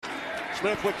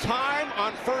Smith with time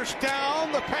on first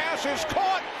down. The pass is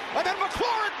caught, and then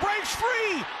McLaurin breaks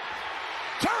free.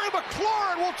 Terry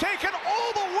McLaurin will take it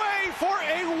all the way for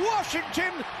a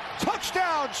Washington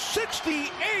touchdown,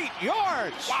 68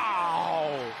 yards.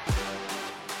 Wow.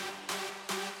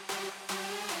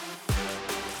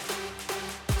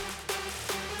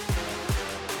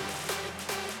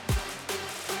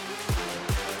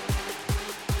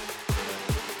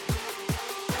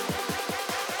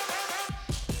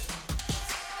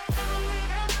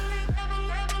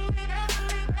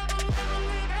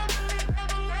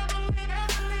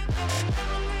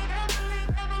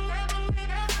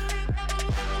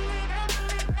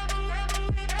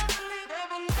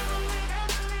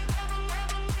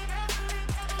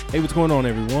 Hey, what's going on,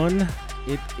 everyone?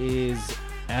 It is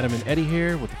Adam and Eddie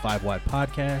here with the 5 Wide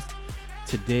Podcast.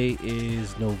 Today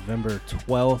is November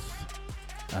 12th.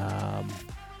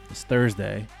 It's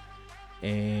Thursday,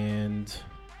 and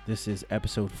this is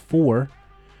episode 4.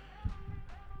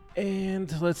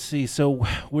 And let's see. So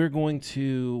we're going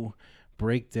to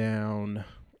break down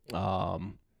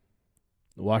the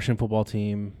Washington football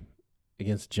team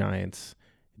against the Giants.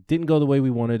 It didn't go the way we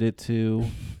wanted it to.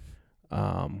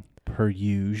 Per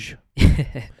usual.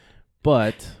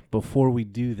 But before we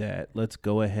do that, let's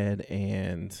go ahead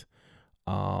and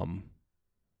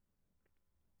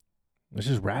let's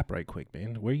just wrap right quick,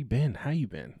 man. Where you been? How you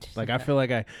been? Like, I feel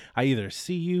like I either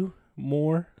see you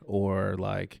more or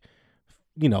like,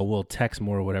 we'll text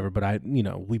more or whatever, but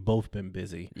we both been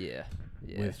busy. Yeah.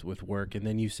 With work. And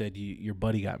then you said your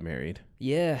buddy got married.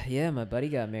 Yeah, my buddy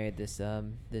got married this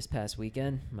past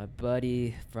weekend. My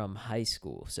buddy from high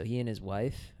school. So he and his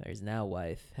wife, or his now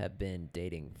wife, have been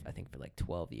dating, I think, for like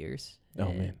 12 years. Oh,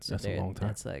 man, that's a long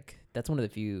time. That's one of the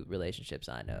few relationships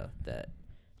I know that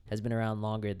has been around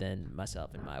longer than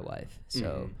myself and my wife.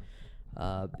 So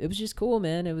it was just cool,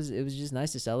 man. It was just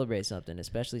nice to celebrate something,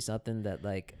 especially something that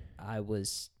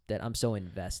I'm so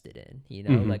invested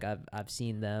in, like I've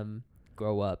seen them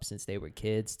grow up since they were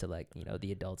kids to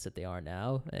the adults that they are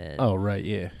now. And oh, right.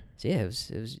 Yeah. So yeah, it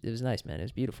was nice, man. It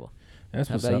was beautiful. That's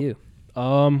How what's about up.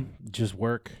 you? Just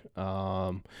work.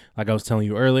 Like I was telling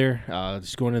you earlier,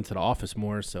 just going into the office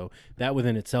more. So that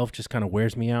within itself just kind of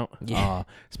wears me out. Yeah.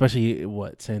 Especially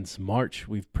since March,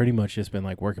 we've pretty much just been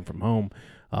like working from home.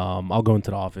 I'll go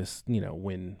into the office,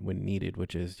 when needed,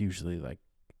 which is usually like,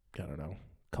 I don't know,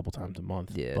 a couple times a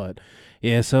month. Yeah. But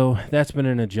yeah, so that's been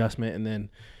an adjustment. And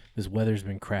then this weather's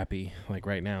been crappy. Like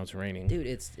right now it's raining. Dude,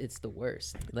 it's the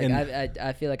worst. Like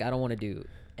I feel like I don't want to do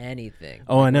anything.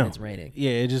 Oh, I know. When it's raining.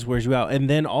 Yeah, it just wears you out. And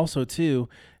then also too,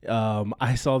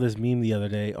 I saw this meme the other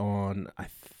day on, I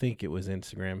think it was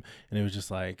Instagram, and it was just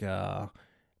like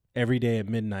every day at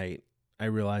midnight I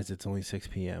realized it's only 6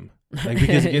 p.m. Like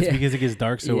because it gets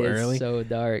dark so early. It's so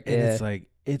dark. And yeah. it's like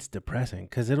it's depressing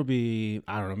because it'll be,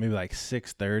 I don't know, maybe like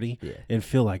 6:30 and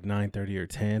feel like 9:30 or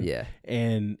 10. Yeah.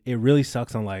 And it really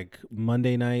sucks on like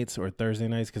Monday nights or Thursday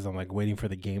nights because I'm like waiting for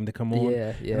the game to come on.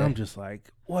 Yeah. And I'm just like,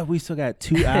 what? We still got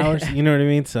 2 hours. You know what I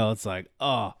mean? So it's like,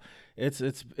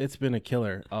 it's been a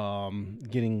killer.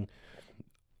 Getting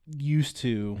used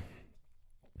to,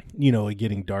 it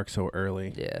getting dark so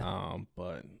early. Yeah.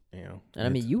 But and I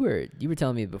mean, you were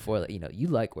telling me before, like, you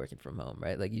like working from home,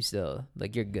 right? Like you still,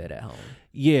 like, you're good at home.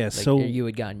 Yeah. Like, so you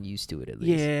had gotten used to it at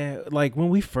least. Yeah. Like when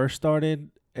we first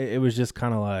started, it was just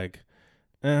kind of like,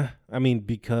 I mean,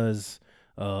 because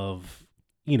of,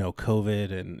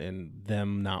 COVID and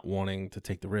them not wanting to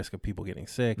take the risk of people getting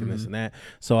sick and this and that.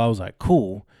 So I was like,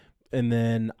 cool. And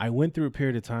then I went through a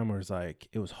period of time where it's like,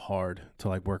 it was hard to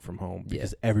like work from home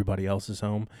because everybody else is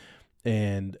home.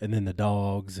 And then the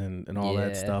dogs and all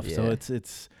that stuff. Yeah. So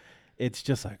it's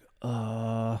just like,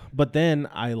 but then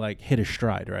I like hit a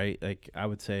stride, right? Like I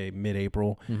would say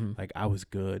mid-April, like I was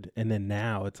good. And then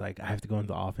now it's like, I have to go into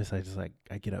the office. I just like,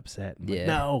 I get upset. I'm like,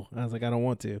 no, I was like, I don't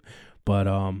want to,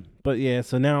 but yeah,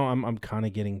 so now I'm kind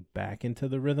of getting back into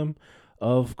the rhythm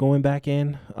of going back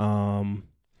in.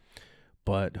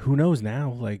 But who knows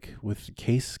now, like with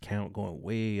case count going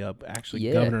way up,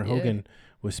 actually Governor Hogan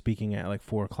was speaking at like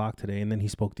 4:00 today, and then he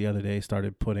spoke the other day,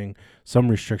 started putting some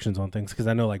restrictions on things because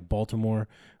I know like Baltimore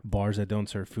bars that don't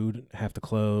serve food have to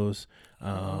close.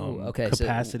 Okay.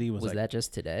 Capacity so was like, that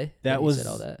just today? That was said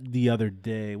all that? the other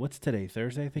day. What's today?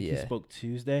 Thursday? I think he spoke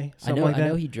Tuesday. I know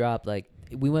that. he dropped like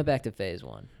we went back to phase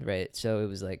 1, right? So it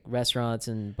was like restaurants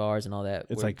and bars and all that.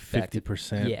 It's like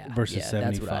 50% versus 75.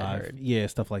 That's what I heard. Yeah,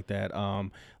 stuff like that.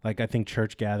 Like I think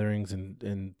church gatherings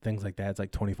and things like that, it's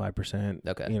like 25%.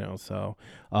 Okay. So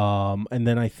and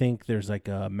then I think there's like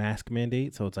a mask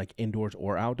mandate, so it's like indoors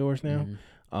or outdoors now.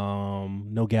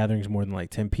 no gatherings more than like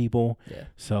 10 people. Yeah.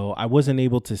 So I wasn't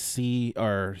able to see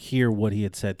or hear what he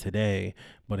had said today.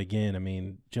 But again, I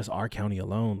mean, just our county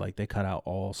alone, like they cut out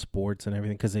all sports and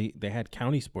everything because they had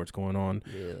county sports going on.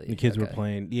 Really? The kids were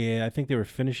playing. Yeah, I think they were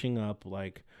finishing up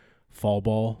like fall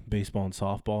ball, baseball, and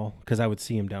softball because I would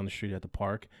see them down the street at the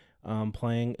park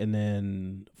playing, and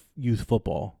then youth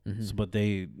football. So, but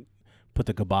they put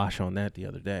the kibosh on that the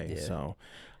other day. Yeah. So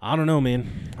I don't know,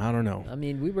 man. I don't know. I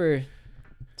mean,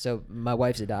 so my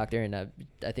wife's a doctor, and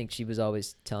I think she was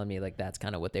always telling me like that's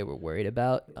kind of what they were worried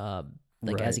about.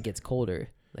 Like as it gets colder,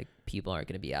 like people aren't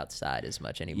going to be outside as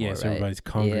much anymore. Yeah, so right? everybody's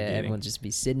congregating. Yeah, everyone's just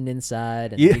be sitting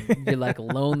inside, and Yeah. you're like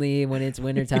lonely when it's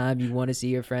wintertime. You want to see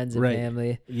your friends and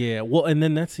family. Yeah, well, and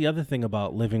then that's the other thing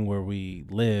about living where we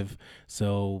live.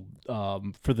 So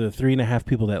for the 3.5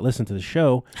 people that listen to the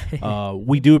show,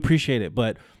 we do appreciate it.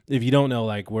 But if you don't know,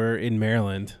 like we're in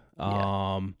Maryland.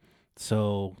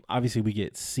 So obviously we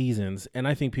get seasons, and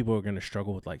I think people are going to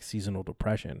struggle with like seasonal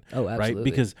depression. Oh, absolutely. Right?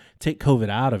 Because take COVID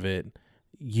out of it,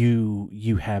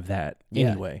 you have that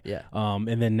anyway. Yeah.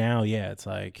 And then now, it's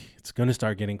like it's going to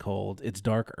start getting cold. It's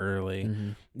dark early,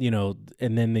 and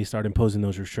then they start imposing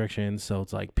those restrictions. So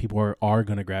it's like people are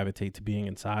going to gravitate to being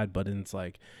inside, but then it's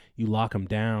like you lock them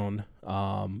down.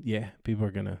 People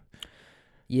are going to.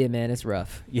 Yeah, man, it's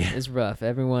rough. Yeah. It's rough.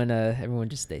 Everyone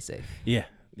just stay safe. Yeah.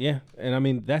 Yeah. And I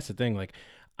mean, that's the thing. Like,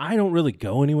 I don't really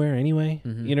go anywhere anyway.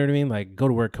 You know what I mean? Like, go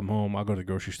to work, come home. I'll go to the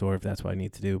grocery store if that's what I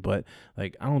need to do. But,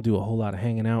 like, I don't do a whole lot of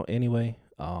hanging out anyway.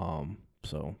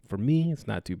 So, for me, it's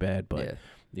not too bad. But,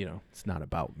 it's not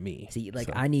about me. See, like,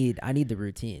 so. I need the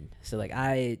routine. So, like,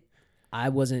 I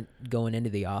wasn't going into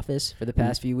the office for the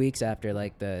past few weeks after,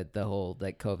 like, the whole,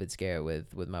 like, COVID scare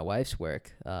with my wife's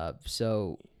work.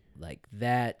 So, like,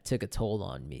 that took a toll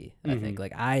on me. I think,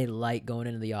 like, I like going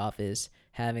into the office,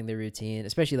 having the routine,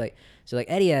 especially like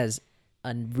Eddie has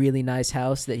a really nice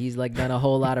house that he's like done a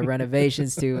whole lot of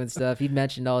renovations to and stuff. He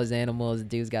mentioned all his animals. The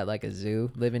dude's got like a zoo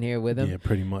living here with him. Yeah,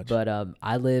 pretty much. But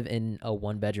I live in a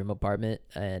 1-bedroom apartment,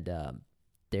 and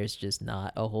there's just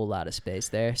not a whole lot of space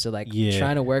there. So like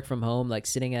trying to work from home, like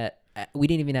sitting we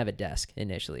didn't even have a desk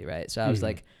initially, right? So I was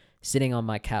like sitting on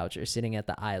my couch or sitting at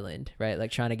the island, right? Like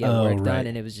trying to get work done,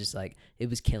 and it was just like it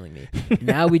was killing me.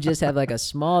 Now we just have like a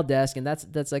small desk, and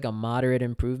that's like a moderate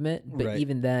improvement. But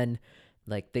even then,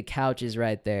 like the couch is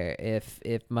right there. If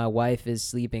my wife is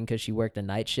sleeping because she worked a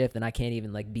night shift, then I can't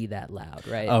even like be that loud,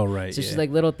 right? Oh, right. So it's just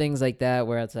like little things like that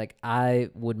where it's like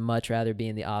I would much rather be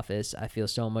in the office. I feel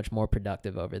so much more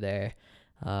productive over there.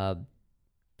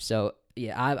 So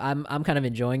yeah, I'm kind of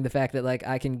enjoying the fact that like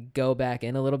I can go back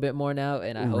in a little bit more now,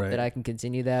 and I hope that I can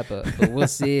continue that, but we'll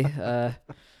see.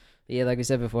 Yeah, like we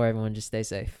said before, everyone just stay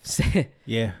safe.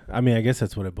 Yeah, I mean, I guess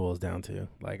that's what it boils down to.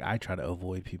 Like, I try to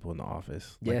avoid people in the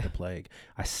office like the plague.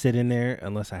 I sit in there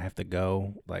unless I have to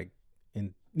go, like,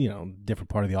 in, different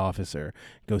part of the office or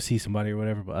go see somebody or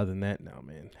whatever. But other than that, no,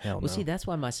 man, hell no. Well, see, that's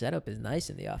why my setup is nice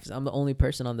in the office. I'm the only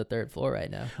person on the 3rd floor right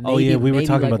now. We were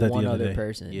talking like about that one the other other day.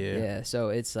 person. Yeah, so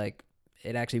it's like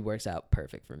it actually works out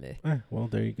perfect for me. Well,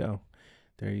 there you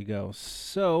go.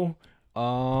 So,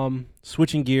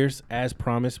 switching gears, as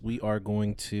promised, we are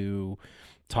going to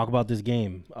talk about this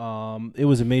game. It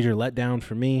was a major letdown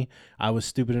for me. I was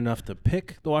stupid enough to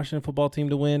pick the Washington football team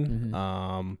to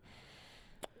win.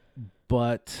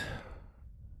 But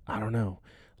I don't know.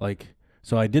 Like,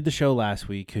 so I did the show last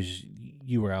week because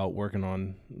you were out working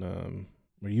on,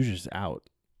 or you were just out.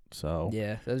 So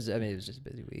yeah, it was just a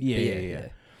busy week. Yeah.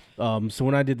 So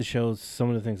when I did the show, some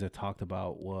of the things I talked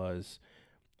about was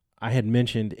I had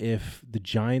mentioned if the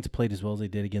Giants played as well as they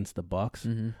did against the Bucks,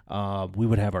 we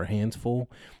would have our hands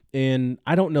full. And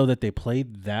I don't know that they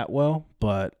played that well,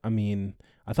 but I mean,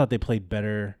 I thought they played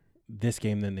better this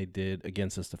game than they did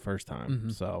against us the first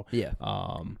time. So yeah.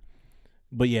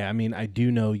 But yeah, I mean, I do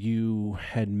know you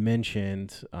had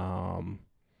mentioned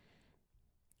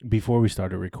before we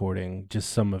started recording just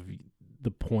some of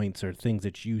the points or things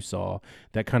that you saw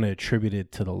that kind of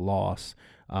attributed to the loss.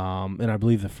 And I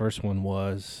believe the first one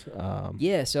was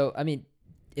So I mean,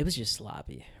 it was just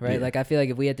sloppy, right? Like I feel like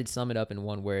if we had to sum it up in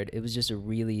one word, it was just a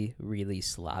really, really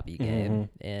sloppy game.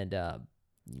 And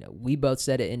we both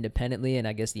said it independently, and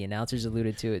I guess the announcers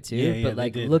alluded to it too. But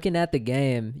like looking at the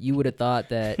game, you would have thought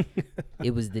that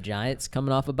it was the Giants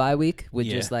coming off a bye week with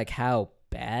just like how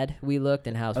bad we looked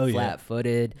and how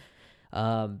flat-footed.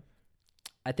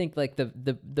 I think like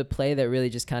the play that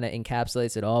really just kind of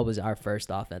encapsulates it all was our first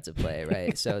offensive play,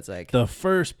 right? So it's like the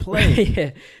first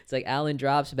play. It's like Allen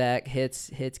drops back, hits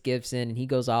Gibson, and he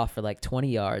goes off for like 20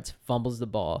 yards, fumbles the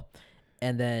ball,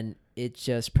 and then it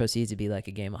just proceeds to be like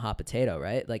a game of hot potato,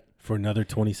 right? Like for another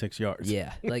 26 yards.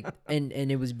 Yeah, like and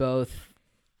it was both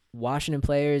Washington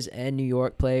players and New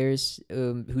York players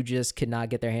who just could not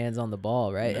get their hands on the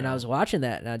ball, right? No. And I was watching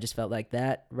that, and I just felt like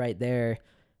that right there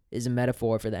is a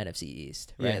metaphor for the NFC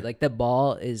East, right? Yeah. Like the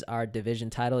ball is our division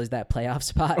title, is that playoff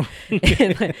spot,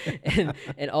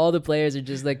 and all the players are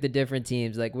just like the different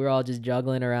teams. Like we're all just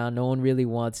juggling around. No one really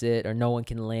wants it, or no one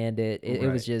can land it. It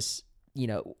was just, you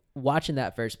know, watching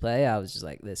that first play, I was just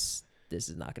like, this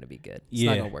is not going to be good. It's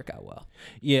not going to work out well.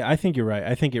 Yeah, I think you're right.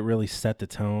 I think it really set the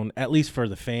tone, at least for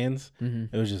the fans.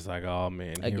 It was just like, oh,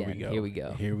 man,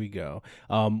 here we go.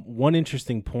 One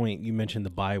interesting point, you mentioned the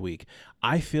bye week.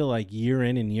 I feel like year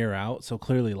in and year out, so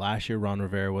clearly last year Ron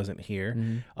Rivera wasn't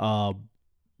here,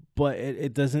 but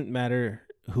it doesn't matter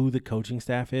who the coaching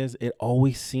staff is. It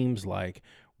always seems like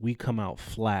we come out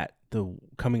flat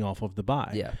coming off of the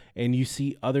bye. Yeah. And you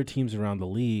see other teams around the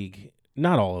league,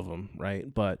 not all of them,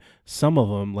 right? But some of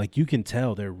them, like you can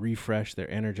tell they're refreshed, they're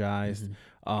energized,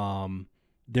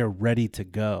 they're ready to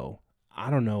go. I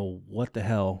don't know what the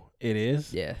hell it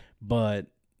is. Yeah.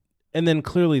 And then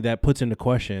clearly that puts into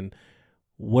question,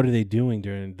 what are they doing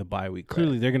during the bye week?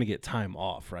 Clearly they're going to get time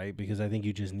off, right? Because I think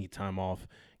you just need time off,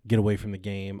 get away from the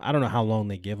game. I don't know how long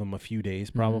they give them, a few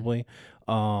days probably.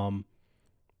 But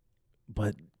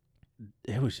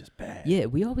it was just bad. Yeah,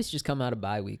 we always just come out of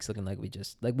bye weeks looking like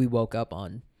we woke up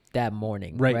on that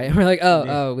morning, right? We're like,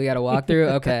 oh, we got to walk through?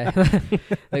 Okay.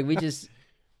 Like we just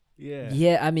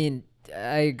Yeah, I mean,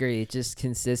 I agree. Just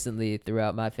consistently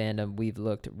throughout my fandom, we've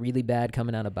looked really bad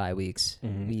coming out of bye weeks.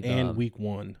 And week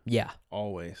one. Yeah.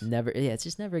 Always. It's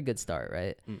just never a good start,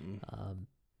 right?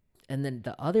 And then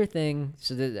the other thing,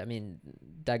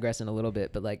 digressing a little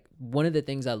bit, but like one of the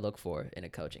things I look for in a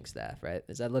coaching staff, right,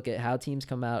 is I look at how teams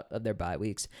come out of their bye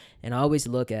weeks, and I always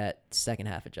look at second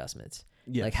half adjustments.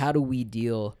 Yes. Like how do we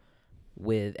deal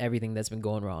with everything that's been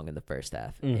going wrong in the first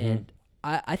half? And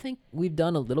I think we've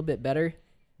done a little bit better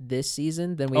this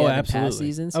season than we have in past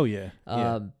seasons. Oh yeah.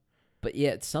 But yeah,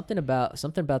 it's something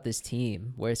about this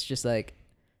team where it's just like,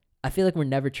 I feel like we're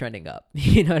never trending up.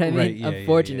 You know what I mean? Right,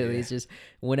 Unfortunately, it's just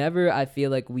whenever I feel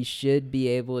like we should be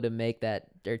able to make that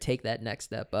or take that next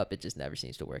step up, it just never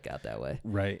seems to work out that way.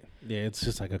 Right. Yeah, it's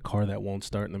just like a car that won't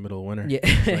start in the middle of winter. Yeah.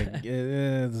 It's like,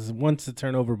 it wants to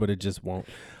turn over, but it just won't.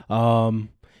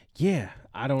 Yeah,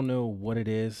 I don't know what it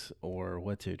is or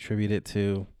what to attribute it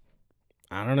to.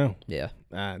 I don't know. Yeah.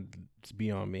 It's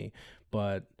beyond me.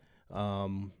 But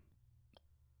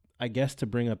I guess to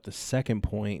bring up the second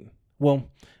point, well,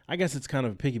 I guess it's kind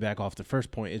of a piggyback off the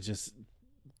first point. It's just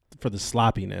for the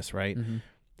sloppiness, right?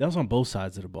 That was on both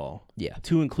sides of the ball. Yeah.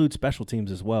 To include special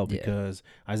teams as well, because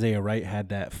Isaiah Wright had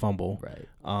that fumble, right?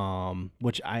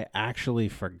 Which I actually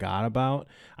forgot about.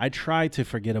 I tried to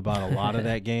forget about a lot of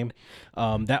that game.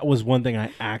 That was one thing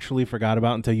I actually forgot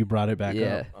about until you brought it back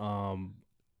up.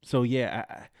 So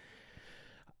yeah,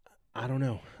 I don't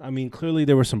know. I mean, clearly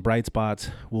there were some bright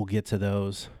spots. We'll get to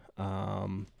those.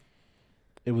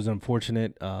 It was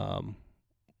unfortunate.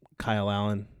 Kyle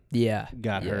Allen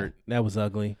got hurt. That was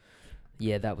ugly.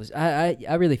 Yeah, that was.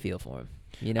 I really feel for him.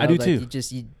 You know, I do like too.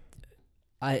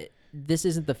 This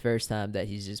isn't the first time that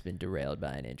he's just been derailed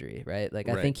by an injury, right? Like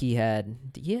I Right. think he had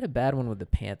a bad one with the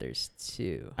Panthers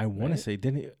too. I want to right? say,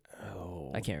 didn't he?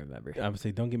 Oh, I can't remember. I would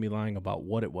say, don't get me lying about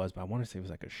what it was, but I want to say it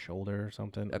was like a shoulder or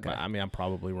something. Okay. But, I mean, I'm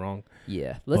probably wrong.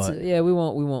 Yeah, we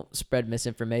won't spread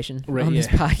misinformation on this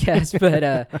podcast,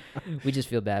 but we just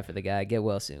feel bad for the guy. Get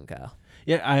well soon, Kyle.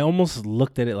 Yeah, I almost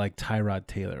looked at it like Tyrod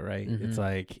Taylor, right? It's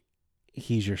like,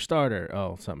 he's your starter.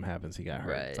 Oh, something happens. He got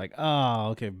hurt. Right. It's like, oh,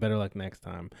 okay, better luck next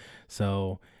time.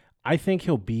 So I think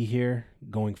he'll be here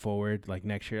going forward, like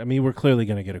next year. I mean, we're clearly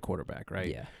going to get a quarterback, right?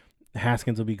 Yeah.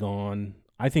 Haskins will be gone.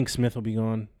 I think Smith will be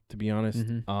gone, to be honest.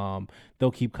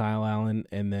 They'll keep Kyle Allen,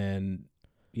 and then,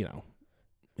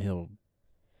 he'll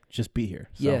just be here.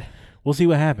 So we'll see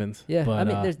what happens. Yeah, but,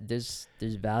 I mean, there's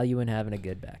value in having a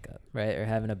good backup, right? Or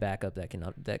having a backup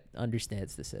that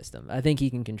understands the system. I think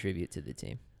he can contribute to the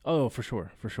team. Oh, for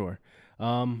sure.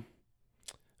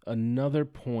 Another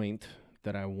point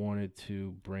that I wanted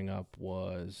to bring up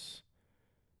was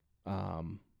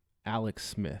Alex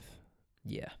Smith.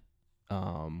 Yeah.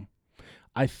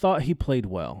 I thought he played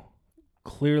well.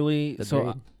 Clearly,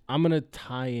 I'm going to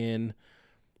tie in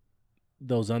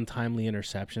those untimely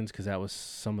interceptions because that was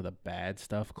some of the bad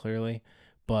stuff, clearly.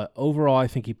 But overall, I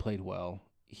think he played well.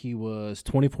 He was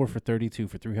 24 for 32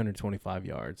 for 325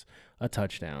 yards, a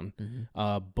touchdown.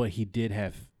 But he did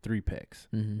have 3 picks,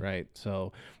 right?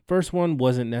 So first one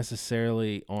wasn't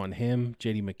necessarily on him.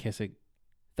 J.D. McKissick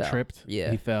tripped.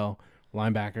 Yeah. He fell.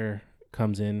 Linebacker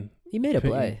comes in. He made a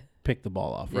play. Picked the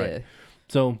ball off, Yeah. right?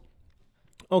 So,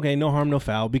 okay, no harm, no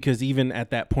foul, because even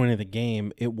at that point of the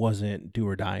game, it wasn't do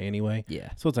or die anyway. Yeah.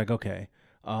 So it's like, okay.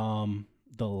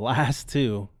 The last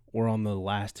two were on the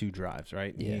last two drives,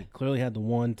 right? Yeah. He clearly had the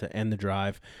one to end the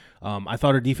drive. I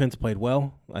thought our defense played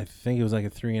well. I think it was like a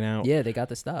 3-and-out. Yeah, they got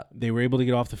the stop. They were able to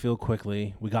get off the field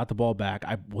quickly. We got the ball back.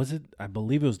 I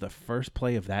believe it was the first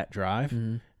play of that drive.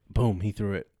 Mm-hmm. Boom, he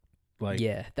threw it.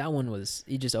 Yeah, that one was,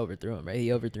 he just overthrew him, right?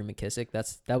 He overthrew McKissick.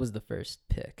 That was the first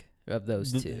pick of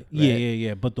those two. Right?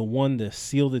 Yeah. But the one to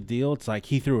seal the deal, it's like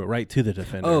he threw it right to the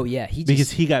defender. Oh yeah,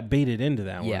 because he got baited into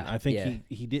that Yeah, one. I think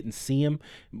he didn't see him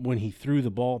when he threw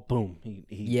the ball. Boom,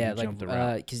 he jumped the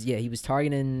route. Because he was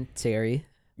targeting Terry.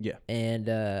 Yeah, and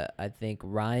I think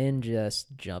Ryan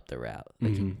just jumped the route.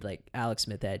 Like Alex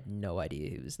Smith had no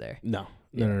idea he was there. No,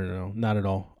 not at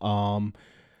all.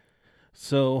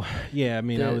 So yeah, I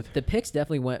mean, the picks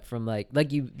definitely went from like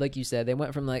you said, they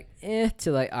went from like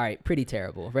to like, all right, pretty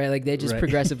terrible, right? Like they just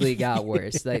progressively got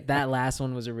worse. Like that last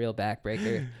one was a real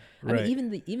backbreaker. Right. I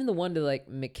mean, even the one to like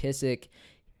McKissick,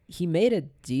 he made a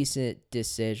decent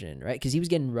decision, right? Because he was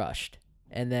getting rushed,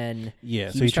 and then he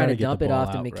was trying to dump it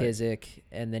off to McKissick,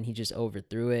 and then he just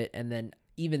overthrew it, and then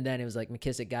even then it was like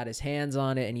McKissick got his hands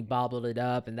on it and he bobbled it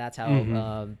up, and that's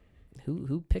how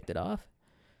who picked it off?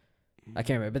 I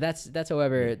can't remember, but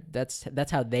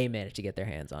that's how they managed to get their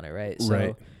hands on it, right?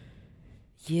 So,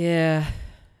 yeah,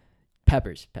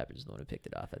 Peppers is the one who picked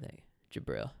it off, I think.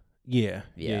 Jabril. Yeah.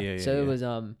 So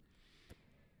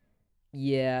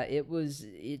it was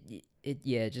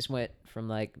it just went from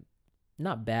like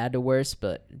not bad to worse,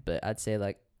 but I'd say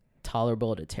like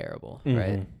tolerable to terrible,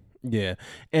 right? Yeah.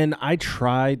 And I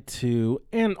tried to,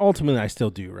 and ultimately I still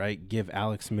do, right? Give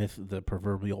Alex Smith the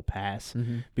proverbial pass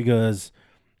because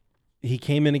he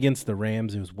came in against the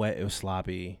Rams. It was wet. It was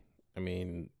sloppy. I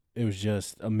mean, it was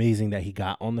just amazing that he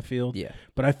got on the field. Yeah.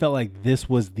 But I felt like this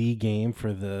was the game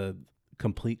for the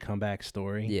complete comeback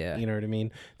story. Yeah. You know what I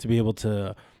mean? To be able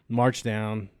to march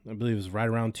down, I believe it was right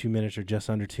around 2 minutes or just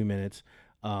under 2 minutes,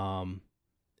 and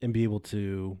be able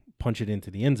to punch it into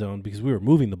the end zone because we were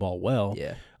moving the ball well.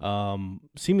 Yeah.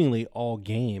 Seemingly all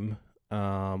game.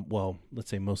 Well, let's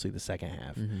say mostly the second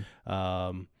half.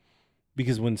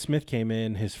 Because when Smith came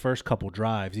in, his first couple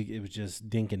drives, it was just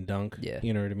dink and dunk. Yeah.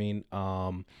 You know what I mean?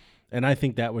 And I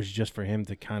think that was just for him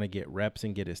to kind of get reps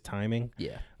and get his timing.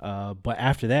 Yeah. But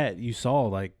after that, you saw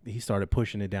like he started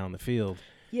pushing it down the field.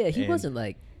 Yeah, he wasn't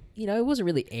like, it wasn't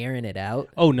really airing it out.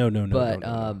 Oh, no.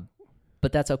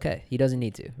 But that's okay. He doesn't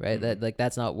need to, right?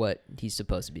 That's not what he's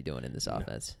supposed to be doing in this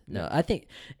offense. No, I think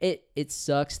it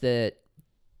sucks that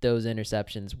those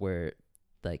interceptions were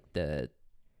like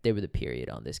they were the period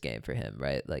on this game for him,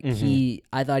 right? Like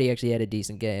I thought he actually had a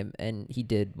decent game, and he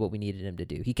did what we needed him to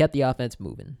do. He kept the offense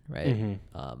moving, right?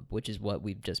 Which is what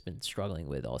we've just been struggling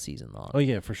with all season long. Oh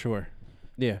yeah, for sure.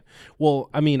 Yeah.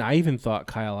 Well, I mean, I even thought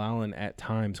Kyle Allen at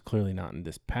times, clearly not in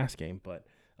this past game, but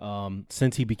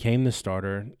since he became the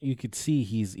starter, you could see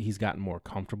he's gotten more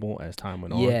comfortable as time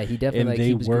went on. Yeah, he definitely.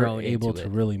 And they were able to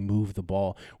really move the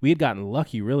ball. We had gotten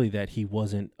lucky, really, that he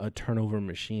wasn't a turnover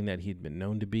machine that he'd been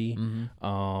known to be.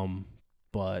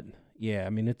 But yeah,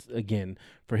 I mean, it's again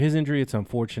for his injury, it's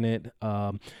unfortunate.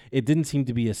 It didn't seem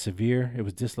to be as severe. It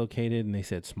was dislocated, and they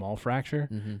said small fracture.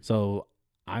 So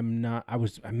I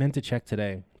meant to check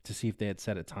today to see if they had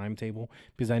set a timetable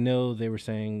because I know they were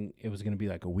saying it was going to be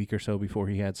like a week or so before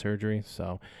he had surgery.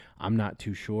 So I'm not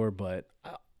too sure, but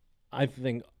I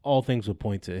think all things would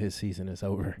point to his season is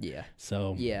over. Yeah.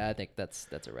 So yeah, I think that's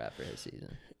a wrap for his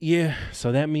season. Yeah.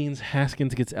 So that means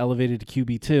Haskins gets elevated to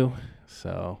QB2.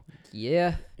 So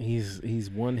yeah, he's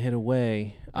one hit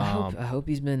away. I hope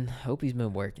he's been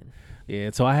working. Yeah.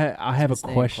 So I have a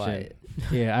question. Quiet.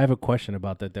 Yeah, I have a question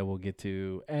about that we'll get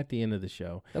to at the end of the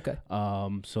show. Okay.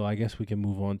 So I guess we can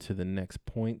move on to the next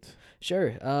point.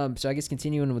 Sure. So I guess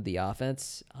continuing with the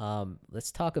offense,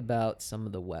 let's talk about some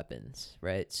of the weapons,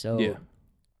 right? So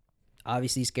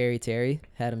obviously Scary Terry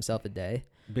had himself a day.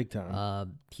 Big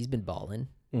time. He's been balling.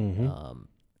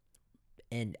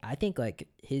 And I think like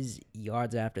his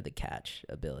yards after the catch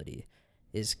ability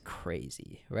is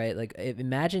crazy, right? Like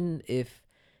imagine if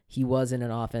he was in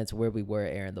an offense where we were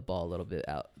airing the ball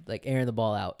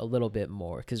out a little bit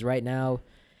more. Because right now,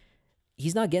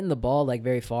 he's not getting the ball like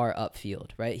very far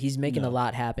upfield, right? He's making a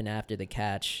lot happen after the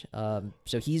catch.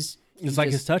 So he's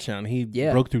like his touchdown. He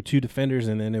broke through two defenders,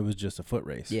 and then it was just a foot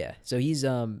race. Yeah. So he's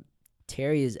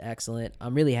Terry is excellent.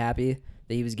 I'm really happy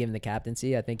that he was given the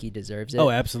captaincy. I think he deserves it. Oh,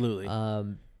 absolutely. I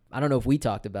don't know if we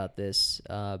talked about this,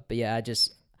 but yeah,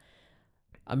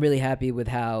 I'm really happy with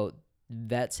how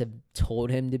vets have told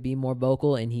him to be more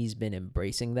vocal, and he's been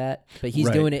embracing that, but he's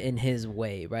doing it in his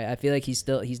way, right? I feel like he's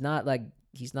not like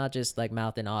he's not just like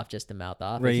mouthing off just to mouth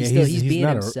off. Right, Like, yeah, he's being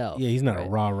not himself. he's not right? a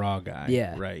rah guy.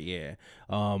 Yeah. Right, yeah.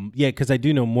 Yeah, because I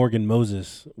do know Morgan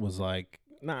Moses was like,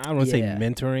 I don't want to say Yeah.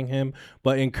 mentoring him,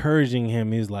 but encouraging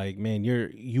him. He's like, man,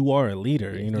 you are a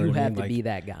leader. You know you what I have mean? to Like, be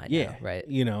that guy yeah, now, right?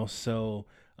 You know, so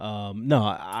no,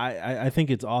 I think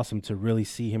it's awesome to really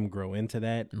see him grow into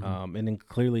that. And then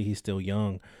clearly he's still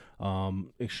young,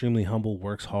 extremely humble,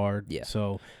 works hard. Yeah.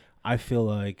 So I feel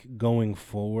like going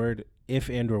forward, if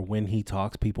and or when he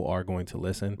talks, people are going to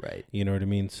listen. Right. You know what I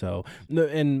mean? So,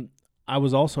 and I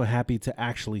was also happy to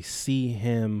actually see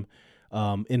him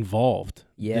involved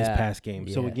this Yeah. past game.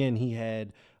 So Yeah. again, he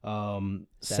had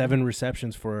 7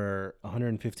 receptions for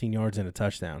 115 yards and a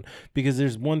touchdown. Because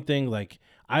there's one thing, like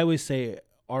I always say,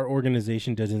 our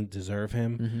organization doesn't deserve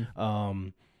him.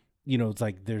 You know, it's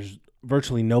like there's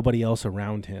virtually nobody else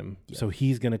around him. Yep. So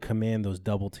he's going to command those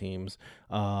double teams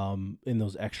in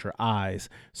those extra eyes.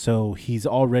 So he's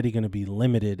already going to be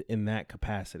limited in that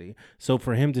capacity. So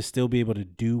for him to still be able to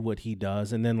do what he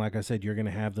does, and then, like I said, you're going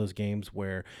to have those games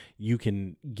where you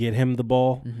can get him the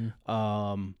ball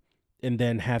and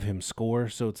then have him score.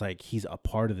 So it's like he's a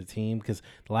part of the team, because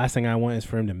the last thing I want is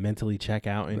for him to mentally check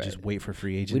out and just wait for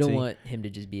free agency. We don't want him to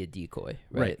just be a decoy,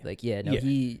 right? Right. Like, yeah, no,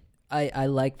 Yeah. I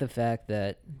like the fact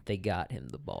that they got him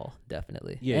the ball,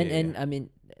 definitely. Yeah, and yeah. I mean,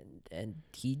 and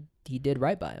he did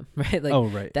right by him, right? Like, Oh,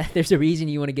 right. that there's a reason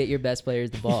you want to get your best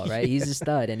players the ball, right? He's a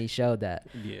stud, and he showed that.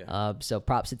 Yeah. So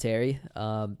props to Terry.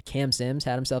 Cam Sims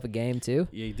had himself a game too.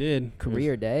 Yeah, he did.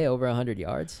 Career day, over 100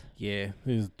 yards. Yeah,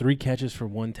 it was 3 catches for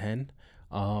 110.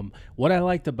 What I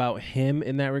liked about him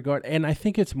in that regard, and I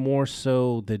think it's more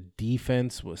so the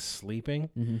defense was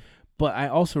sleeping, but I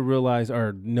also realized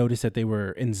or noticed that they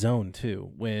were in zone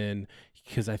too,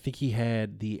 because I think he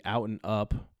had the out and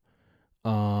up.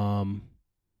 I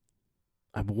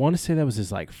want to say that was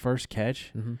his like first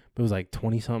catch, but it was like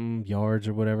 20 something yards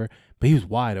or whatever, but he was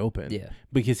wide open. Yeah.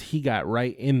 Because he got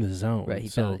right in the zone. Right, he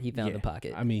found the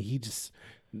pocket. I mean, he just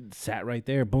sat right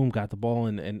there, boom, got the ball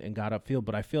and got upfield.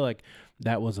 But I feel like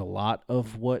that was a lot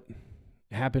of what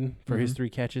happened for his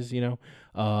 3 catches, you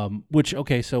know, which,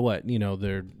 okay, so what, you know,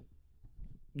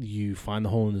 you find the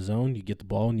hole in the zone, you get the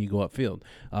ball and you go upfield,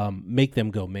 make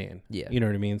them go man. Yeah. You know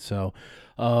what I mean? So,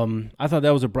 I thought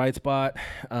that was a bright spot.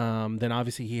 Then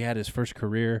obviously he had his first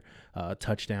career,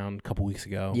 touchdown a couple weeks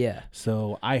ago. Yeah.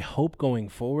 So I hope going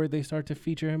forward they start to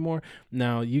feature him more.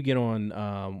 Now you get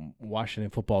on Washington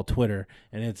football Twitter,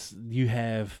 and you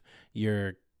have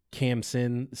your Cam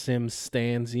Sims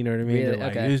stands, you know what I mean? Really? They're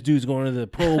like, Okay. this dude's going to the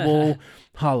Pro Bowl,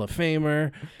 Hall of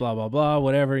Famer, blah blah blah,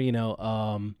 whatever, you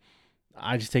know.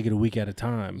 I just take it a week at a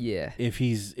time. Yeah. If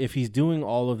he's doing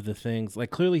all of the things, like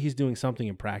clearly he's doing something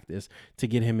in practice to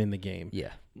get him in the game.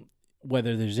 Yeah.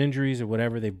 Whether there's injuries or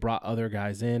whatever, they've brought other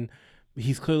guys in.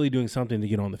 He's clearly doing something to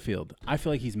get on the field. I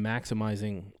feel like he's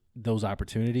maximizing those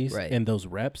opportunities and those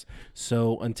reps.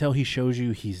 So until he shows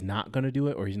you he's not going to do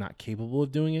it or he's not capable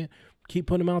of doing it, keep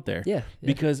putting him out there. Yeah.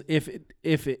 Because if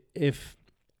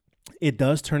it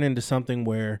does turn into something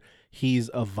where he's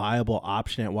a viable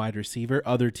option at wide receiver,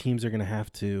 other teams are going to have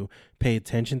to pay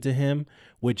attention to him,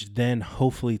 which then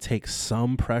hopefully takes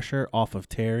some pressure off of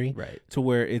Terry, Right. to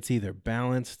where it's either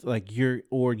balanced, like you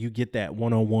get that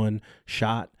one-on-one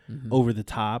shot over the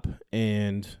top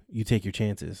and you take your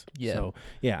chances. Yeah. So,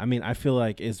 yeah, I mean, I feel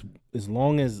like as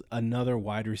long as another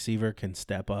wide receiver can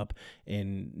step up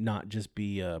and not just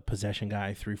be a possession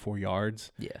guy 3-4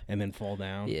 yards and then fall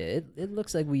down. Yeah, it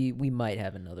looks like we might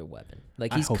have another weapon.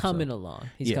 Like, I he's hope so. coming along.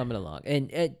 He's coming along.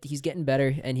 And he's getting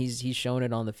better, and he's shown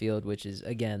it on the field, which is,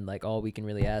 again, like all we can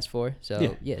really ask for.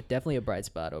 So, yeah, definitely a bright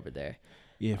spot over there.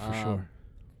 Yeah, for sure.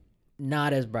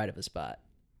 Not as bright of a spot.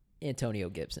 Antonio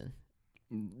Gibson.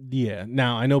 Yeah.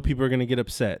 Now, I know people are going to get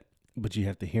upset, but you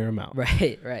have to hear him out.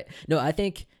 Right. No, I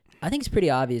think it's pretty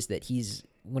obvious that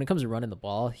when it comes to running the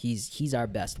ball, he's our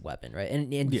best weapon, right?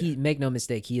 And he, make no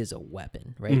mistake, he is a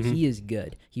weapon, right? He is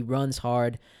good. He runs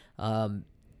hard.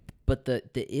 But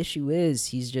the issue is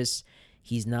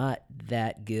he's not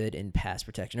that good in pass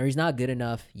protection, or he's not good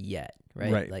enough yet,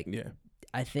 right? Right. Like, yeah.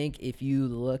 I think if you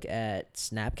look at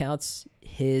snap counts,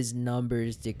 his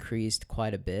numbers decreased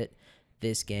quite a bit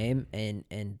this game, and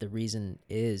the reason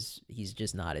is he's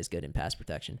just not as good in pass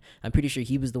protection. I'm pretty sure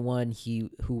he was the one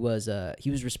who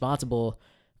was responsible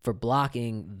for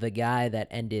blocking the guy that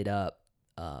ended up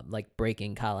like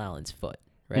breaking Kyle Allen's foot,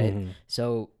 right?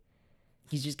 So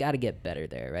he's just got to get better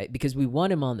there, right? Because we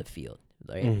want him on the field,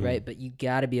 right? But you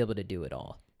got to be able to do it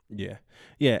all. Yeah.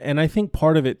 Yeah, and I think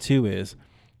part of it too is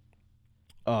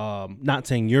not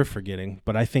saying you're forgetting,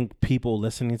 but I think people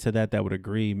listening to that would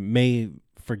agree may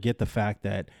forget the fact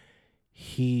that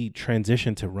he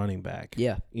transitioned to running back.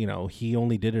 Yeah. You know, he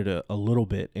only did it a little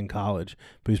bit in college,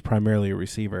 but he was primarily a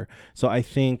receiver. So I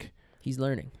think he's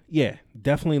learning. Yeah,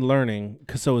 definitely learning.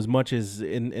 Cause so as much as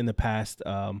in the past,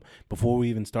 before we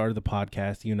even started the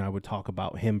podcast, you and I would talk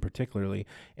about him particularly,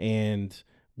 and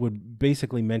would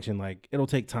basically mention like it'll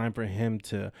take time for him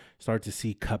to start to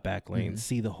see cutback lanes,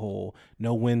 see the hole,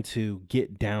 know when to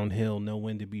get downhill, know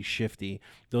when to be shifty,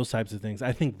 those types of things.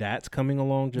 I think that's coming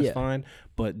along just fine.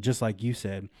 But just like you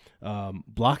said,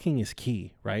 blocking is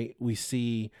key, right? We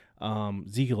see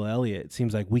Ezekiel Elliott, it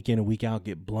seems like week in and week out,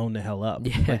 get blown the hell up.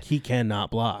 Yeah. Like he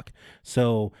cannot block.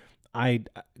 So I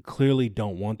clearly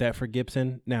don't want that for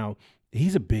Gibson. Now,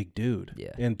 he's a big dude.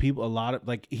 Yeah. And people, a lot of,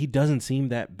 like, he doesn't seem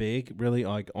that big really,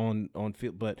 like on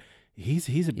field, but he's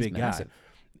a big massive.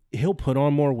 guy. He'll put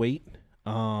on more weight.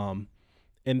 And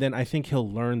then I think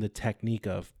he'll learn the technique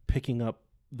of picking up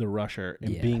the rusher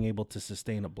and being able to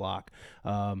sustain a block.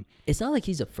 It's not like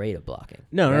he's afraid of blocking.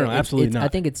 No, right? Absolutely not. I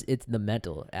think it's the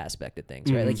mental aspect of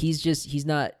things, right? Like he's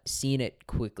not seeing it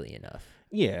quickly enough.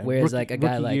 Yeah. Whereas like a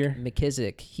guy like year.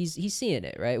 McKissick, he's seeing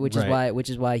it, right? Which Right.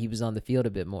 is why he was on the field a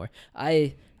bit more.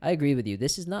 I agree with you.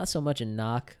 This is not so much a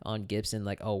knock on Gibson,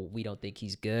 like, oh, we don't think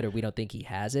he's good or we don't think he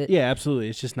has it. Yeah, absolutely.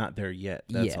 It's just not there yet.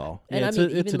 That's all. And Yeah, I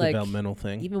mean, it's a like, developmental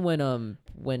thing. Even when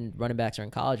running backs are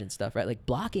in college and stuff, right? Like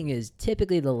blocking is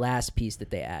typically the last piece that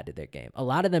they add to their game. A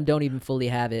lot of them don't even fully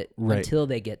have it until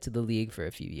they get to the league for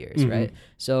a few years, right?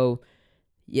 So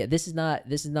yeah, this is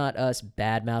not us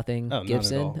bad mouthing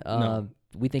Gibson. Not at all. No.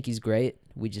 We think he's great.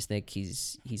 We just think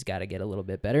he's got to get a little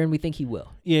bit better, and we think he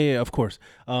will. Yeah, of course.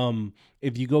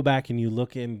 If you go back and you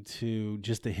look into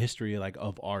just the history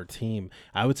of our team,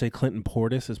 I would say Clinton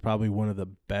Portis is probably one of the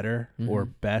better or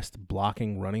best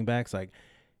blocking running backs. Like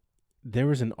there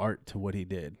was an art to what he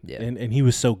did, and he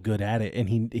was so good at it, and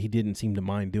he didn't seem to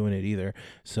mind doing it either.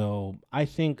 So I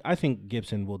think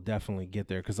Gibson will definitely get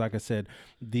there because, like I said,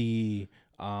 the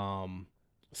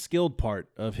skilled part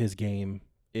of his game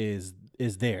is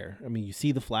there. I mean, you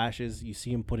see the flashes, you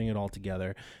see him putting it all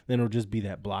together, then it'll just be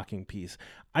that blocking piece.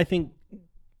 I think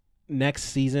next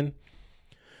season,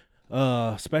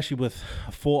 especially with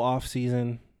a full off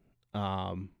season,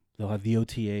 they'll have the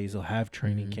OTAs, they'll have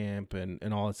training camp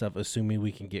and all that stuff, assuming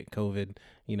we can get COVID,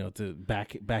 to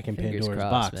back in Fingers Pandora's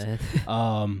crossed, box.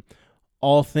 man.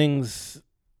 All things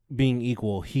being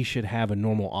equal, he should have a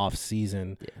normal off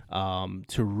season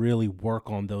to really work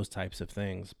on those types of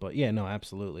things. But yeah, no,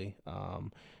 absolutely. I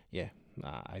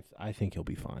think he'll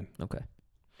be fine. Okay.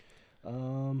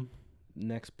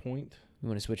 Next point. You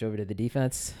want to switch over to the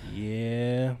defense?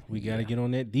 Yeah, we got to get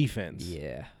on that defense.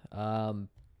 Yeah. So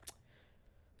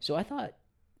I thought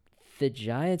the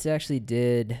Giants actually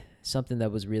did something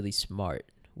that was really smart,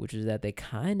 which is that they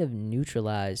kind of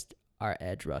neutralized our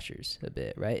edge rushers a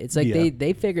bit, right? It's like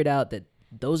they figured out that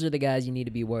those are the guys you need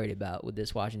to be worried about with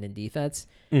this Washington defense,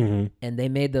 and they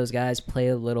made those guys play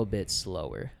a little bit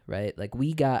slower, right? Like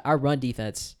our run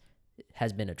defense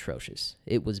has been atrocious.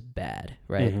 It was bad,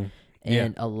 right?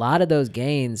 And a lot of those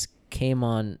gains came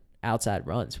on outside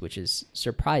runs, which is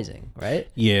surprising, right?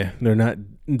 Yeah,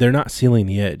 they're not sealing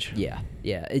the edge. Yeah.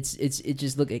 It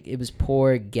just looked like it was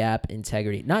poor gap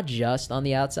integrity, not just on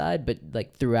the outside, but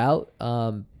like throughout.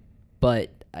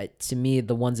 But to me,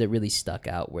 the ones that really stuck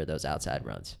out were those outside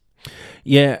runs.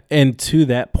 Yeah, and to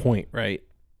that point, right,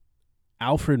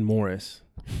 Alfred Morris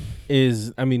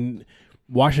is, I mean,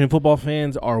 Washington football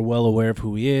fans are well aware of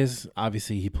who he is.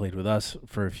 Obviously, he played with us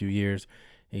for a few years.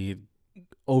 He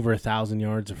over 1,000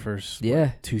 yards the first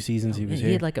 2 seasons he was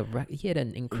here. He had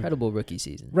an incredible rookie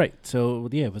season. Right. So,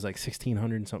 yeah, it was like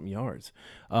 1,600 and something yards.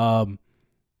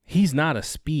 He's not a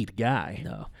speed guy.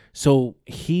 No. So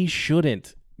he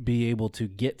shouldn't be able to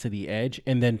get to the edge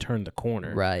and then turn the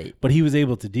corner. Right. But he was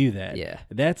able to do that. Yeah.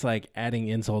 That's like adding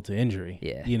insult to injury.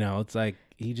 Yeah. It's like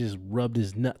he just rubbed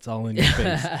his nuts all in your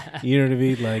face. You know what I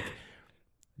mean? Like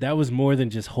that was more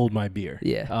than just hold my beer.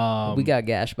 Yeah. We got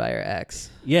gashed by our ex.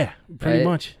 Yeah, pretty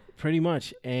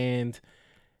much. And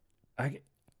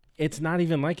it's not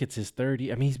even like it's his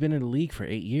 30. I mean, he's been in the league for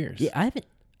 8 years. Yeah, I haven't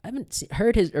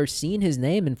heard his or seen his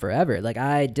name in forever. Like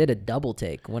I did a double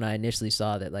take when I initially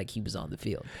saw that like he was on the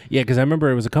field. Yeah, because I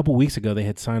remember it was a couple weeks ago they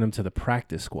had signed him to the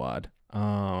practice squad,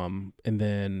 and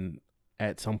then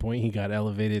at some point he got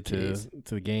elevated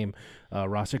to the game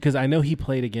roster. Because I know he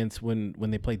played against when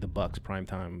they played the Bucks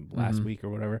primetime last week or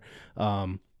whatever,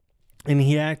 and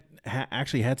he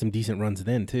actually had some decent runs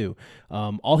then too.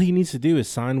 All he needs to do is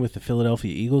sign with the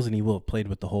Philadelphia Eagles, and he will have played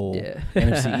with the whole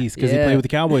NFC East because he played with the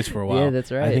Cowboys for a while. Yeah,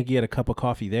 that's right. I think he had a cup of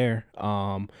coffee there.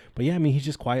 But yeah, I mean, he's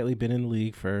just quietly been in the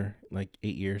league for like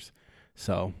 8 years.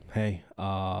 So hey,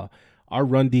 our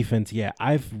run defense,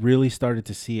 I've really started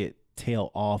to see it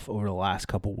tail off over the last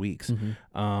couple weeks.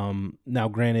 Now,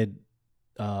 granted,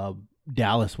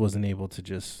 Dallas wasn't able to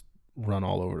just run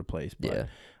all over the place, but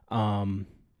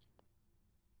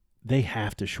they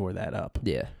have to shore that up.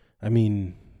 Yeah. I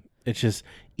mean, it's just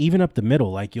even up the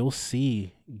middle, like you'll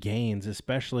see gains,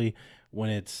 especially when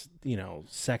it's,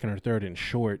 second or third and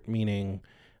short, meaning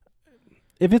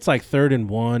if it's like 3rd and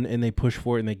 1 and they push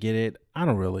for it and they get it, I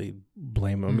don't really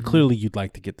blame them. Clearly, you'd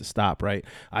like to get the stop, right?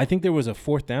 I think there was a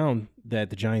 4th down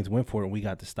that the Giants went for and we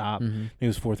got the stop. It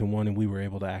was 4th and 1 and we were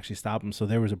able to actually stop them. So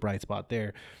there was a bright spot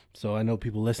there. So I know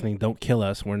people listening, don't kill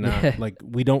us. We're not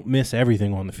we don't miss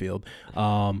everything on the field.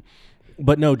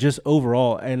 But no, just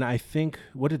overall. And I think,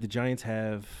 what did the Giants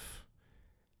have?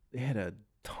 They had a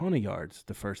ton of yards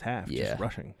the first half, just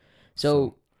rushing.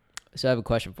 So I have a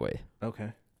question for you.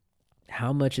 Okay.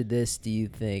 How much of this do you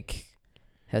think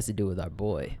has to do with our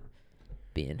boy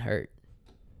being hurt,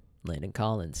 Landon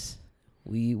Collins?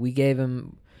 We gave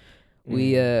him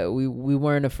we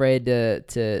weren't afraid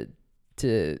to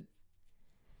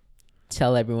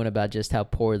tell everyone about just how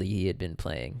poorly he had been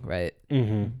playing, right?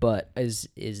 But is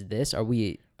this, are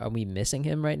we missing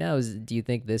him right now? Do you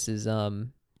think this is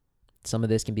some of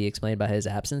this can be explained by his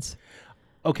absence?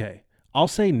 Okay, I'll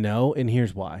say no, and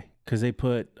here's why. Because they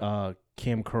put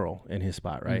Cam Curl in his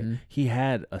spot, right? He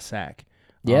had a sack.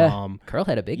 Yeah, Curl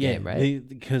had a big game, right?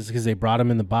 Because they brought him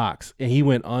in the box and he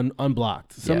went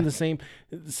unblocked. Some of the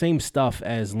same stuff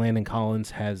as Landon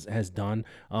Collins has done.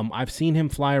 I've seen him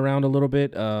fly around a little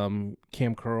bit.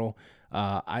 Cam Curl,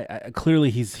 I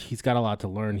clearly he's got a lot to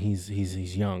learn.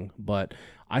 He's young, but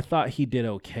I thought he did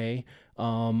okay.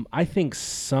 I think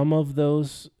some of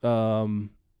those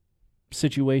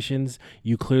situations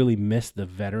you clearly miss the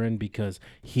veteran because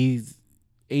he's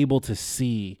able to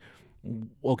see,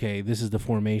 okay, this is the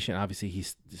formation. Obviously, he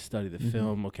studied the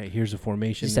film. Okay, here's the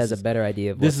formation. Just has a better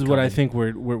idea of this is what I think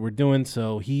we're doing.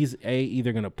 So he's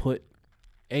either going to put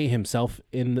himself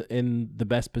in the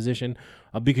best position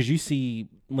because you see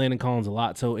Landon Collins a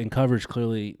lot. So in coverage,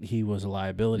 clearly he was a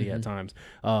liability at times.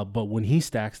 But when he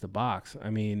stacks the box, I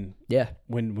mean,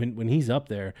 when he's up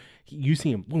there, you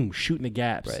see him boom shooting the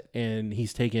gaps, and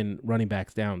he's taking running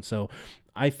backs down. So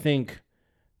I think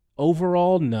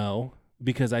overall, no.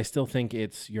 Because I still think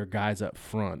it's your guys up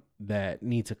front that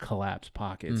need to collapse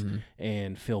pockets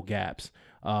and fill gaps.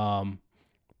 But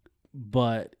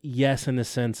yes, in the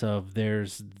sense of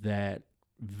there's that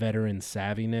veteran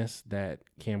savviness that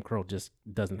Cam Curl just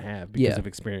doesn't have because of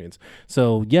experience.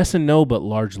 So yes and no, but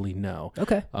largely no.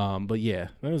 Okay. But yeah,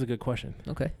 that was a good question.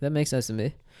 Okay, that makes sense to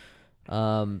me.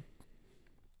 I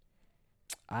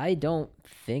don't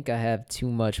think I have too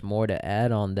much more to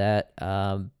add on that.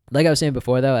 Like I was saying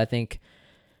before, though, I think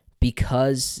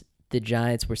because the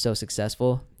Giants were so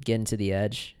successful getting to the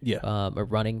edge or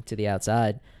running to the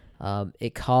outside,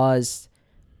 it caused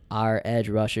our edge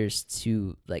rushers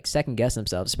to like second guess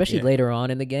themselves, especially later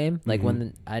on in the game. Like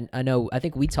when I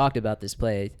think we talked about this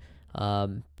play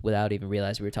without even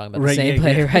realizing we were talking about the same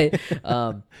play, right?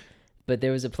 But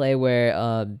there was a play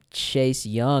where Chase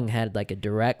Young had like a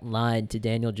direct line to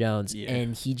Daniel Jones,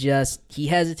 and he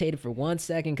hesitated for 1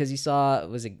 second because he saw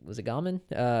was it Gallman?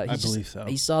 I believe so.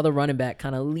 He saw the running back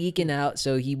kind of leaking out,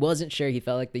 so he wasn't sure. He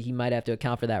felt like that he might have to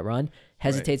account for that run.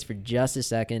 Hesitates for just a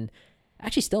second.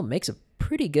 Actually, still makes a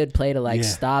pretty good play to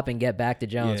stop and get back to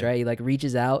Jones. Right? He like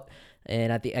reaches out,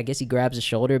 and I guess he grabs his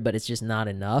shoulder, but it's just not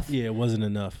enough. Yeah, it wasn't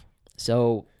enough.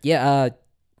 So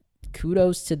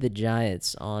kudos to the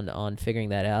Giants on figuring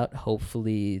that out.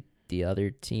 Hopefully the other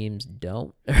teams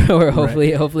don't, or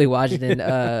hopefully Washington,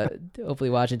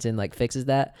 Washington like fixes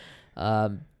that.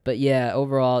 But yeah,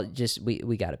 overall, just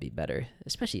we got to be better,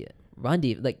 especially run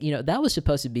deep. Like that was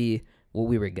supposed to be what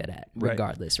we were good at,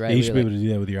 regardless, right? Yeah, you should be able to do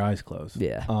that with your eyes closed.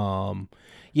 Yeah.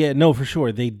 Yeah, no, for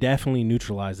sure. They definitely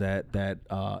neutralized that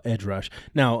edge rush.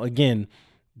 Now, again,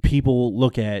 people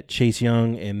look at Chase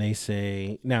Young and they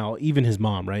say, now even his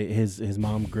mom, right? His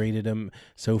mom graded him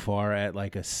so far at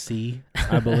like a C,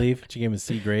 I believe. She gave him a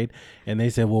C grade, and they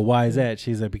said, "Well, why is that?"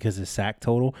 She's like, "Because of sack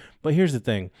total." But here's the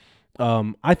thing.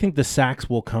 I think the sacks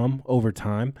will come over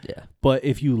time. Yeah. But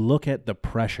if you look at the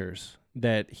pressures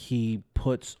that he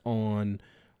puts on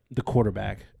the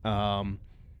quarterback,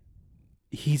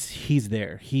 he's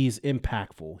there. He's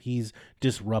impactful. He's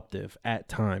disruptive at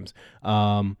times.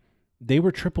 They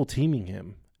were triple teaming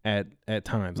him at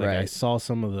times. Like I saw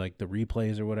some of the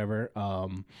replays or whatever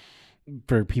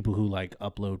for people who like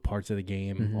upload parts of the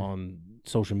game on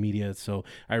social media. So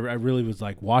I really was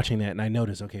like watching that, and I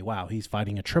noticed, okay, wow, he's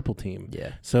fighting a triple team.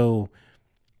 Yeah. So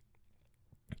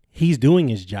he's doing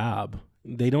his job.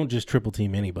 they don't just triple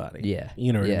team anybody. Yeah.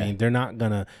 You know what Yeah. I mean? They're not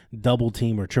going to double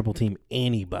team or triple team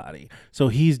anybody. So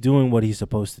he's doing what he's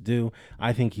supposed to do.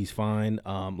 I think he's fine.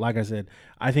 Like I said,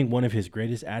 I think one of his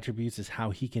greatest attributes is how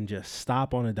he can just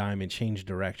stop on a dime and change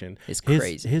direction. It's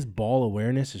crazy. His ball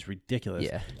awareness is ridiculous.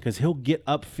 Yeah. Because he'll get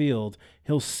upfield,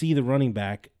 he'll see the running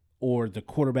back or the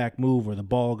quarterback move or the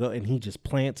ball go, and he just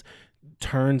plants,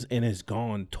 turns, and is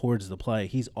gone towards the play.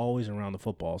 He's always around the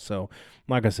football. So,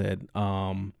 like I said,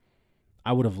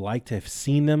 I would have liked to have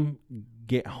seen them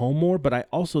get home more, but I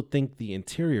also think the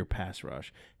interior pass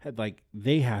rush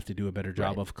they have to do a better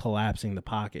job of collapsing the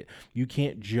pocket. You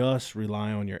can't just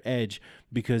rely on your edge,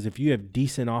 because if you have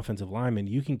decent offensive linemen,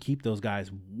 you can keep those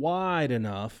guys wide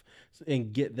enough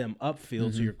and get them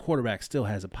upfield so your quarterback still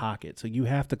has a pocket. So you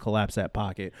have to collapse that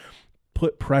pocket,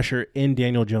 put pressure in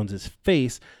Daniel Jones's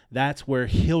face. That's where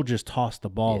he'll just toss the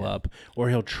ball up, or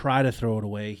he'll try to throw it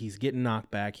away. He's getting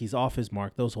knocked back. He's off his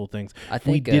mark. Those whole things. I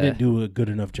think we didn't do a good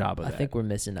enough job of that. I think we're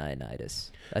missing Ioannidis.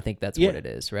 I think that's what it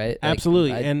is, right?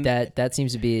 Absolutely. And that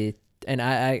seems to be. And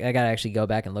I got to actually go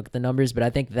back and look at the numbers, but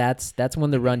I think that's when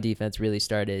the run defense really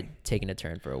started taking a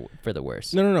turn for the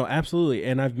worse. No, absolutely.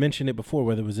 And I've mentioned it before,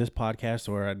 whether it was this podcast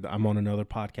or I'm on another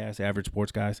podcast, Average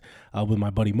Sports Guys, with my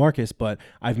buddy Marcus. But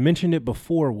I've mentioned it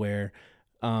before where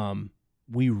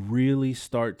we really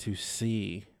start to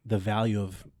see the value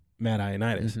of Matt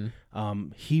Ioannidis.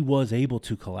 He was able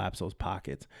to collapse those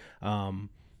pockets.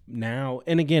 Now,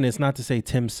 and again, it's not to say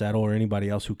Tim Settle or anybody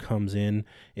else who comes in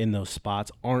those spots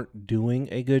aren't doing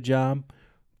a good job,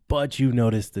 but you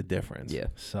notice the difference. Yeah.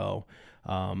 So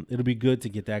it'll be good to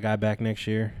get that guy back next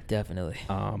year. Definitely.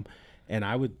 And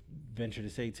I would venture to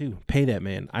say, too, pay that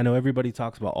man. I know everybody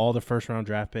talks about all the first-round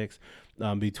draft picks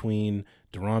between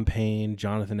Daron Payne,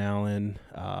 Jonathan Allen,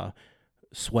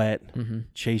 Sweat,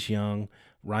 Chase Young,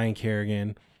 Ryan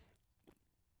Kerrigan.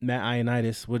 Matt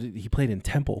Ioannidis, he played in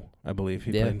Temple, I believe.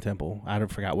 He played in Temple. I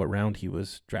forgot what round he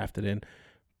was drafted in.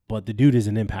 But the dude is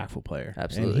an impactful player.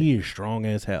 Absolutely. And he is strong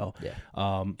as hell. Yeah.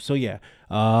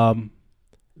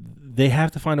 They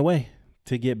have to find a way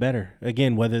to get better.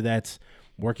 Again, whether that's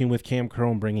working with Cam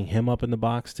Curl and bringing him up in the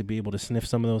box to be able to sniff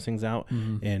some of those things out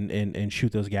and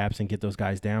shoot those gaps and get those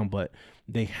guys down. But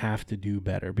they have to do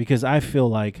better, because I feel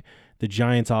like the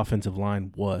Giants' offensive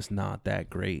line was not that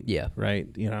great. Yeah. Right.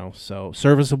 So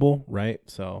serviceable. Right.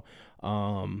 So,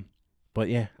 but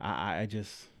yeah, I don't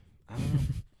know.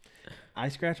 I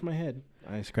scratched my head.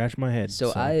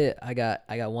 So I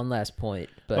got one last point,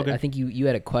 but Okay. I think you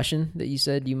had a question that you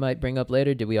said you might bring up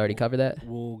later. Did we already cover that?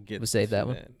 We'll save that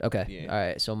one. Okay. Yeah. All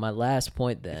right. So my last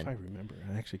point then. If I remember,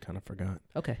 I actually kind of forgot.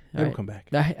 Okay. It'll come back.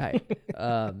 All right.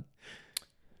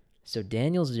 So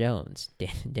Daniel Jones is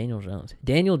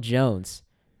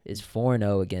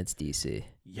 4-0 against DC.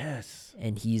 Yes.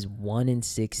 And he's 1-16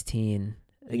 Against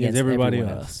against everybody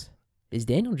everyone else. else. Is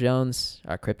Daniel Jones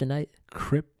our kryptonite?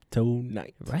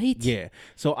 Kryptonite. Right? Yeah.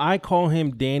 So I call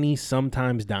him Danny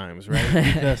sometimes dimes,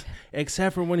 right? Because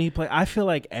except for when he plays, I feel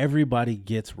like everybody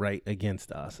gets right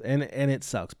against us, and it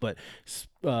sucks. But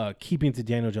keeping to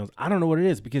Daniel Jones, I don't know what it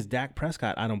is, because Dak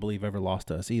Prescott, I don't believe, ever lost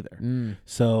to us either.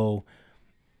 So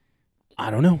I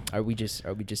don't know. Are we just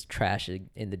trashing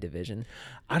in the division?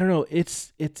 I don't know.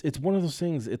 It's one of those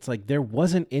things. It's like there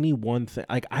wasn't any one thing.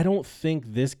 Like, I don't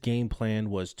think this game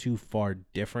plan was too far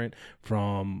different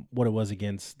from what it was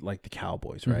against like the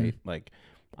Cowboys, right? Like,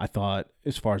 I thought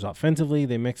as far as offensively,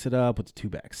 they mix it up with the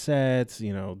 2-back sets,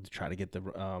 to try to get the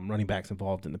running backs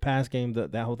involved in the pass game,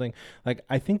 that whole thing. Like,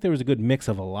 I think there was a good mix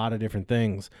of a lot of different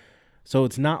things. So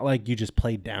it's not like you just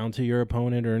play down to your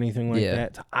opponent or anything like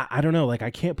that. I don't know. Like,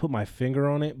 I can't put my finger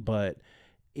on it, but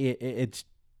it's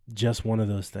just one of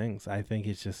those things. I think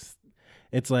it's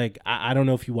like, I don't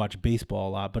know if you watch baseball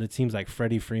a lot, but it seems like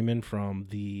Freddie Freeman from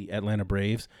the Atlanta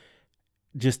Braves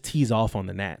just tees off on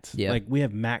the Nats. Yeah. Like, we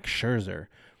have Max Scherzer.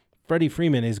 Freddie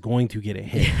Freeman is going to get a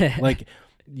hit. Like,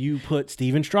 you put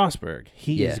Steven Strasburg,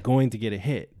 he is going to get a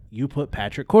hit. You put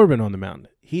Patrick Corbin on the mound,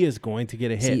 he is going to get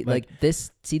a hit.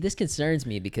 This concerns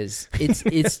me, because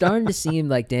it's starting to seem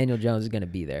like Daniel Jones is going to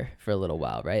be there for a little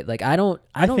while, right? Like, I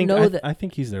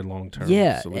think he's their long-term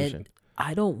solution. And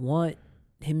I don't want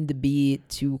him to be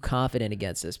too confident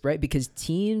against us, right? Because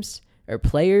teams or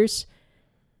players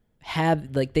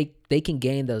have, like, they can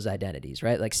gain those identities,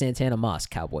 right? Like Santana Moss,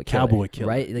 Cowboy killer,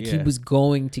 right? Like, he was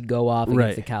going to go off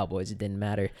against the Cowboys. It didn't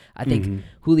matter. I think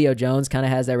Julio Jones kind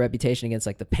of has that reputation against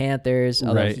like the Panthers,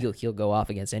 although he'll go off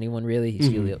against anyone really. He's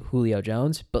Julio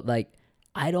Jones, but like,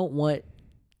 I don't want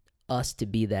us to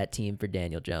be that team for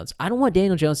Daniel Jones. I don't want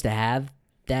Daniel Jones to have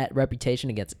that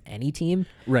reputation against any team.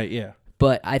 Right. Yeah.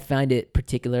 But I find it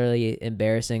particularly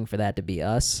embarrassing for that to be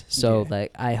us. So, like,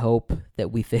 I hope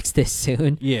that we fix this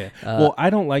soon. Yeah. Well,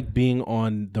 I don't like being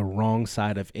on the wrong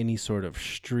side of any sort of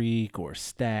streak or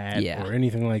stat or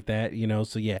anything like that, you know?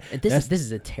 So, yeah. And this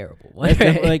is a terrible one.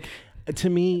 Like, to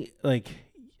me, like,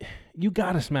 you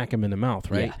got to smack him in the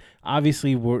mouth, right? Yeah.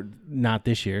 Obviously, we're not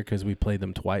this year because we played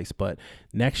them twice, but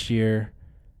next year,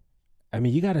 I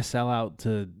mean, you got to sell out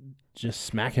to just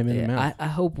smack him in the mouth. I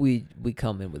hope we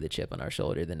come in with a chip on our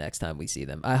shoulder the next time we see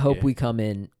them. I hope we come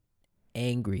in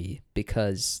angry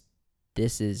because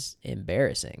this is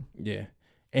embarrassing. Yeah.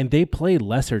 And they play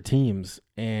lesser teams,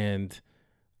 and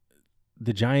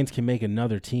the Giants can make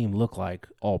another team look like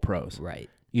all pros. Right.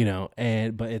 You know,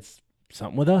 but it's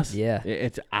something with us. Yeah.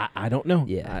 It's I don't know.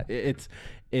 Yeah. It's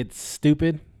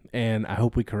stupid, and I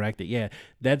hope we correct it. Yeah.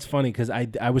 That's funny because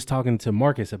I was talking to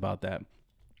Marcus about that.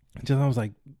 Just I was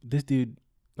like, this dude,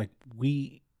 like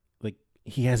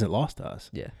he hasn't lost to us.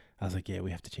 Yeah. I was like, yeah,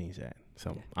 we have to change that.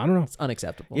 So I don't know. It's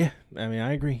unacceptable. Yeah. I mean,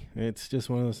 I agree. It's just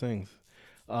one of those things.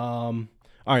 All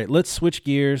right, let's switch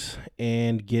gears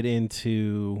and get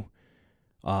into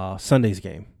Sunday's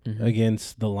game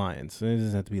against the Lions. It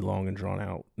doesn't have to be long and drawn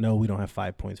out. No, we don't have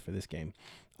 5 points for this game.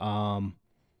 I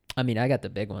mean, I got the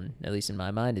big one, at least in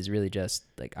my mind, is really just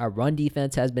like our run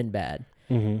defense has been bad.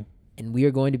 Mm-hmm. And we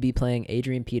are going to be playing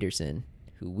Adrian Peterson,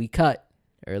 who we cut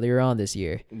earlier on this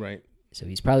year. Right. So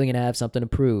he's probably going to have something to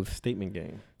prove. Statement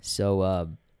game. So,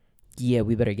 yeah,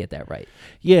 we better get that right.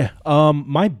 Yeah.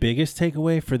 My biggest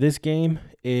takeaway for this game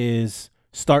is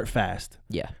start fast.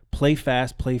 Yeah. Play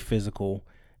fast, play physical,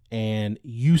 and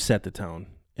you set the tone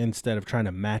instead of trying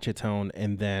to match a tone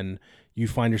and then you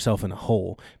find yourself in a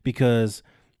hole. Because,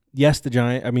 yes,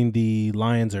 the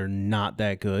Lions are not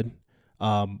that good.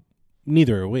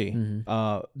 Neither are we.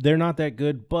 Mm-hmm. They're not that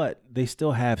good, but they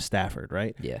still have Stafford,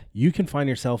 right? Yeah. You can find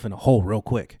yourself in a hole real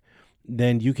quick.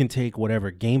 Then you can take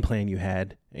whatever game plan you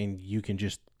had and you can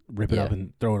just rip it up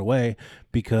and throw it away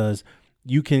because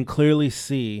you can clearly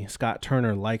see Scott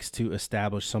Turner likes to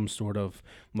establish some sort of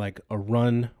like a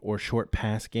run or short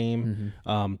pass game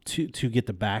to get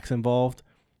the backs involved.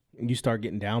 You start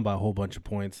getting down by a whole bunch of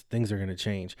points, things are going to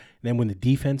change. And then when the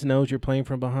defense knows you're playing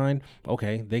from behind,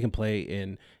 okay, they can play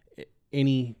in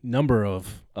any number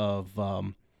of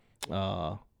I'm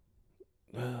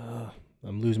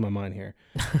losing my mind here.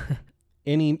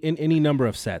 any number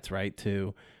of sets, right,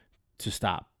 to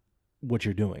stop what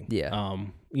you're doing. Yeah.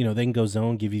 They can go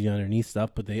zone, give you the underneath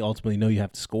stuff, but they ultimately know you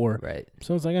have to score. Right.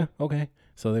 So it's like, okay.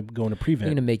 So they're going to prevent. They're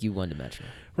going to make you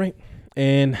one-dimensional. Right.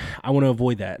 And I want to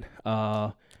avoid that.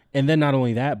 And then not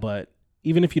only that, but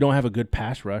even if you don't have a good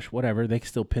pass rush, whatever, they can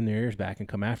still pin their ears back and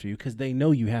come after you because they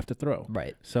know you have to throw.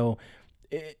 Right. So,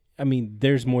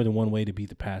 there's more than one way to beat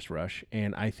the pass rush,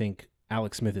 and I think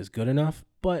Alex Smith is good enough.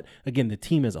 But, again, the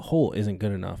team as a whole isn't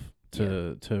good enough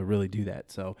to really do that.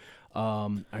 So, I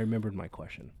remembered my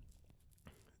question,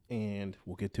 and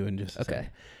we'll get to it in just a second.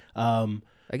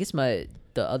 I guess the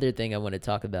other thing I want to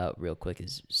talk about real quick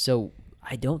is, so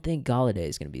I don't think Golladay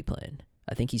is going to be playing.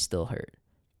 I think he's still hurt.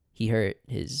 He hurt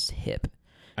his hip.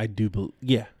 I do believe,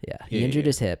 yeah. Yeah, he injured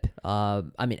his hip.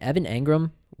 Evan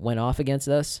Engram went off against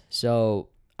us, so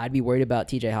I'd be worried about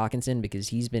TJ Hawkinson because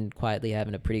he's been quietly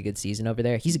having a pretty good season over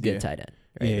there. He's a good tight end,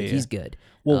 right? Yeah, He's good.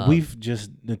 Well, we've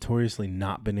just notoriously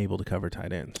not been able to cover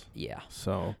tight ends. Yeah.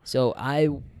 So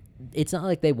it's not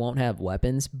like they won't have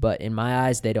weapons, but in my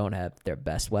eyes, they don't have their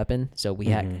best weapon. So we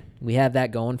have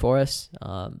that going for us.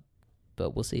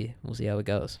 But we'll see. We'll see how it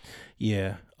goes.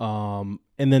 Yeah. And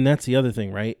then that's the other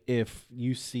thing, right? If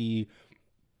you see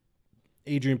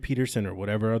Adrian Peterson or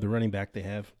whatever other running back they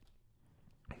have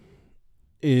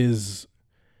is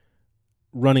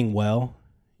running well,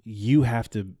 you have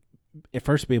to at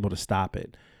first be able to stop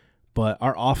it. But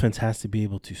our offense has to be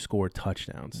able to score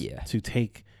touchdowns to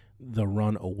take the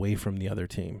run away from the other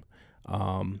team.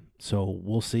 So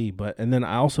we'll see. And then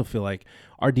I also feel like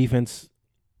our defense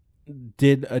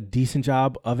did a decent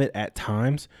job of it at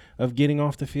times of getting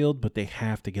off the field, but they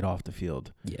have to get off the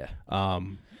field. Yeah.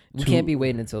 We can't be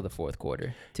waiting until the fourth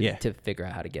quarter to figure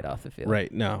out how to get off the field.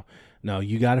 Right. No,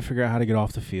 you got to figure out how to get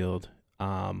off the field.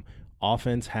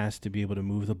 Offense has to be able to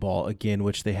move the ball again,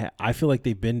 which I feel like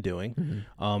they've been doing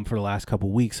for the last couple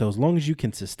of weeks. So as long as you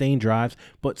can sustain drives,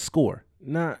 but score,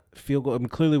 not field goal.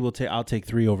 Clearly I'll take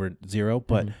 3 over 0,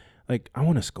 but I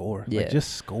want to score. Yeah.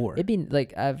 Just score. It'd be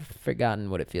I've forgotten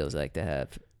what it feels like to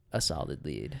have a solid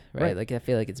lead, right? I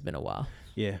feel like it's been a while.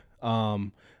 Yeah.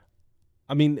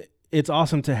 it's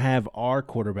awesome to have our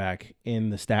quarterback in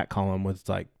the stat column with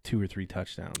like 2 or 3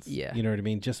 touchdowns. Yeah. You know what I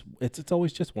mean? Just it's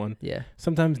always just one. Yeah.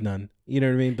 Sometimes none. You know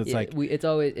what I mean? But it's like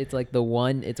it's like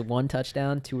it's 1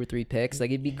 touchdown, 2 or 3 picks. Like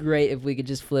it'd be great if we could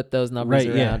just flip those numbers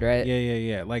around, right?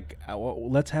 Yeah. Like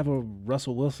let's have a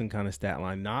Russell Wilson kind of stat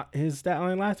line, not his stat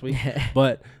line last week,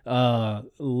 but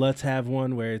let's have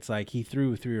one where it's like he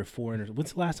threw 3 or 4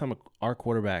 When's the last time our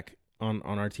quarterback on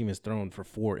our team has thrown for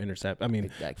 4 interceptions? I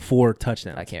mean, 4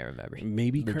 touchdowns. I can't remember.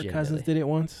 Maybe Kirk Cousins did it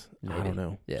once. Maybe. I don't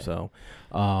know. Yeah. So,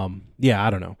 I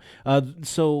don't know.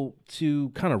 So to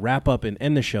kind of wrap up and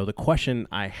end the show, the question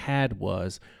I had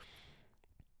was,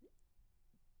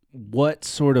 what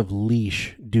sort of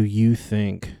leash do you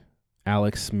think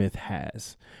Alex Smith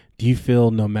has? Do you feel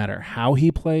no matter how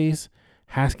he plays,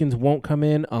 Haskins won't come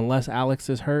in unless Alex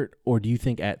is hurt? Or do you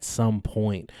think at some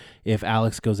point, if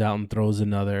Alex goes out and throws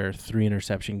another 3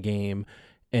 interception game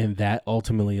and that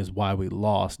ultimately is why we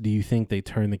lost, do you think they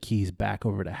turn the keys back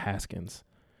over to Haskins?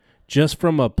 Just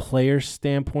from a player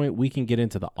standpoint, we can get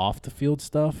into the off the field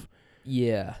stuff.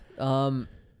 Yeah.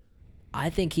 I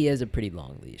think he has a pretty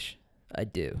long leash. I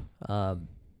do. And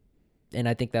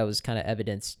I think that was kind of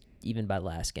evidenced even by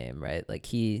last game, right? Like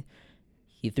he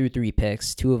threw 3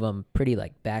 picks, 2 of them pretty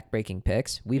like back-breaking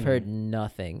picks. We've heard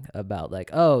nothing about like,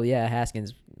 oh yeah,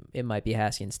 Haskins, it might be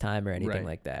Haskins' time or anything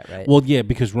like that, right? Well, yeah,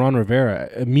 because Ron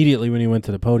Rivera immediately when he went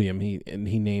to the podium, he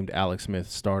named Alex Smith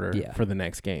starter for the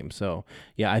next game. So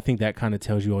yeah, I think that kind of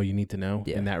tells you all you need to know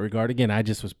in that regard. Again, I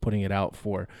just was putting it out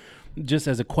for just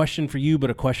as a question for you, but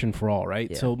a question for all,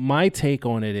 right? Yeah. So my take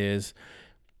on it is,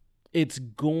 it's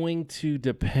going to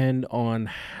depend on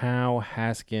how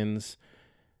Haskins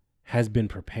has been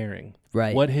preparing.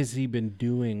 Right. What has he been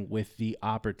doing with the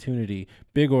opportunity,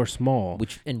 big or small?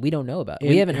 And we don't know about.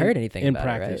 We haven't heard anything in about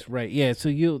practice, it, right? Yeah. So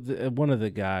one of the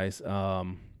guys, I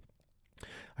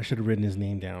should have written his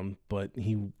name down, but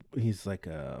he's like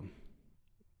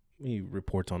he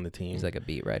reports on the team. He's like a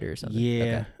beat writer or something.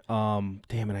 Yeah. Okay.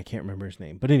 Damn it, I can't remember his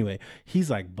name. But anyway, he's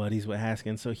like buddies with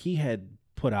Haskins, so he had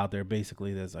put out there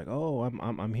basically that's like, oh,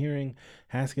 I'm hearing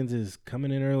Haskins is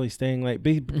coming in early, staying late,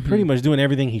 pretty much doing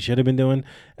everything he should have been doing.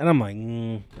 And I'm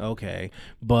like, okay.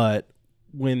 But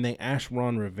when they asked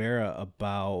Ron Rivera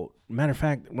about, matter of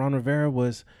fact, Ron Rivera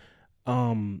was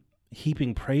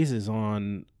heaping praises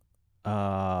on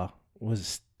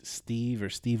was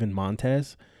Steven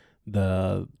Montez,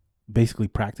 the basically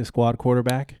practice squad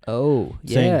quarterback. Oh,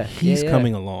 saying he's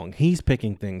coming along. He's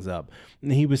picking things up.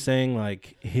 And he was saying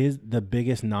like the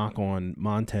biggest knock on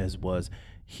Montez was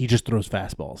he just throws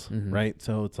fastballs, right?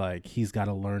 So it's like he's got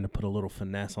to learn to put a little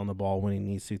finesse on the ball when he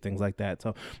needs to, things like that.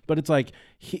 So, but it's like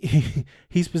he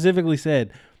specifically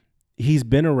said he's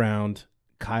been around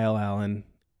Kyle Allen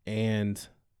and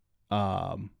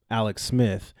Alex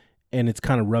Smith, and it's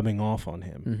kind of rubbing off on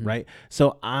him, right?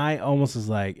 So I almost was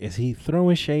like, is he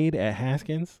throwing shade at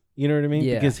Haskins? You know what I mean?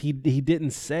 Yeah. Because he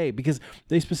didn't say, because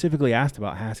they specifically asked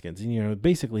about Haskins. And, you know,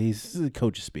 basically he's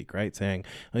coach's speak, right? Saying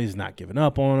he's not giving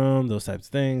up on him, those types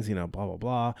of things, you know, blah, blah,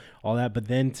 blah, all that. But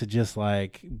then to just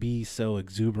like be so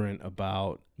exuberant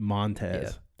about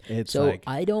Montez, it's so like.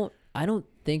 I don't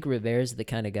think Rivera's the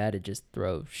kind of guy to just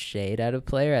throw shade at a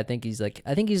player. I think he's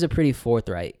a pretty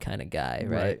forthright kind of guy,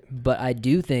 right? But I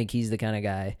do think he's the kind of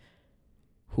guy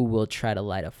who will try to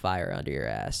light a fire under your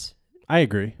ass. I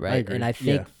agree. Right. I agree. And I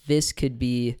think this could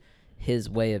be his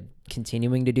way of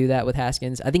continuing to do that with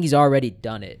Haskins. I think he's already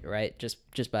done it, right?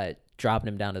 Just by dropping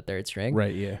him down to third string.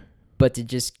 Right, yeah. But to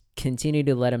just continue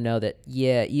to let him know that,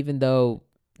 yeah, even though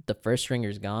the first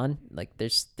stringer's gone, like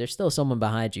there's still someone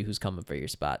behind you who's coming for your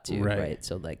spot too, right?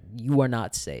 So like you are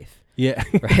not safe. Yeah.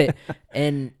 Right.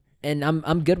 And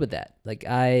I'm good with that. Like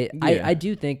I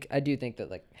do think that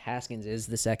like Haskins is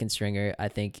the second stringer. I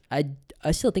think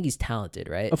I still think he's talented,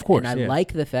 right? Of course. And I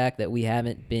like the fact that we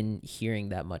haven't been hearing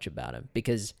that much about him,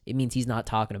 because it means he's not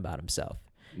talking about himself.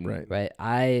 Right. Right.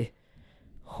 I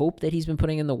hope that he's been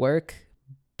putting in the work.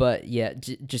 But yeah,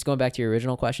 just going back to your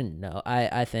original question, no,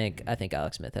 I think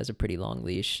Alex Smith has a pretty long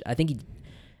leash. I think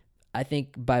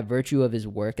by virtue of his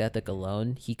work ethic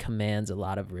alone, he commands a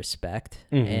lot of respect,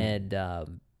 and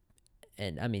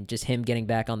I mean, just him getting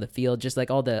back on the field, just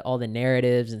like all the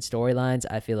narratives and storylines,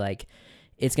 I feel like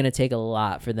it's going to take a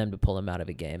lot for them to pull him out of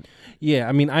a game. Yeah,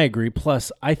 I mean, I agree.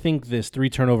 Plus, I think this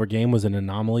 3 turnover game was an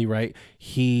anomaly, right?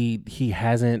 He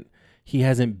hasn't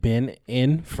been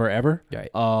in forever,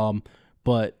 right?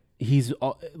 But he's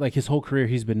like his whole career,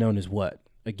 he's been known as what?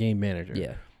 A game manager.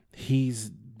 Yeah.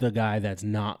 He's the guy that's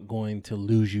not going to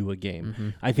lose you a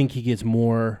game. I think he gets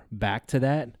more back to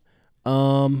that.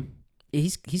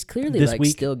 he's clearly this like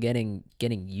week, still getting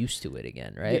used to it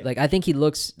again, right? Yeah. Like I think he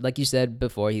looks, like you said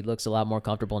before, he looks a lot more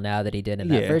comfortable now that he did in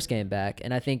that first game back,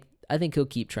 and I think he'll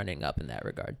keep trending up in that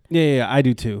regard. Yeah, I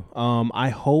do too. I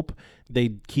hope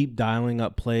they keep dialing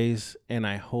up plays, and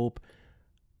I hope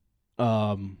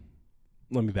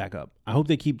let me back up. I hope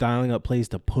they keep dialing up plays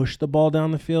to push the ball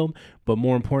down the field, but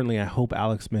more importantly, I hope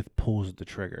Alex Smith pulls the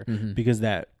trigger, because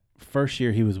that first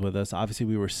year he was with us, obviously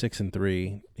we were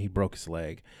 6-3. He broke his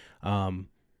leg.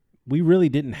 We really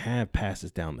didn't have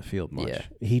passes down the field much. Yeah.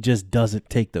 He just doesn't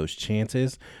take those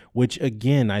chances, which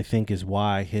again I think is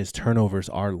why his turnovers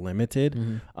are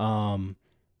limited.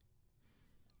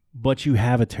 But you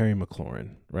have a Terry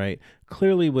McLaurin, right?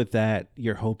 Clearly with that,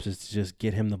 your hopes is to just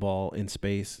get him the ball in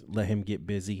space, let him get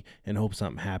busy, and hope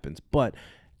something happens. But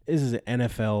this is an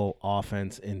NFL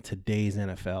offense in today's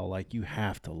NFL. Like, you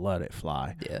have to let it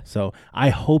fly. Yeah. So I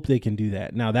hope they can do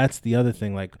that. Now, that's the other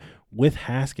thing. Like, with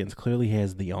Haskins, clearly he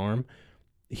has the arm.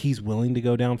 He's willing to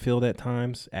go downfield at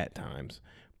times,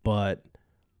 but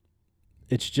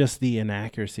it's just the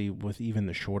inaccuracy with even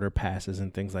the shorter passes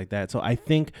and things like that. So I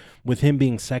think with him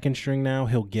being second string now,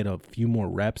 he'll get a few more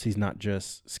reps. He's not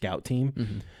just scout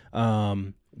team.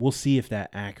 We'll see if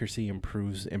that accuracy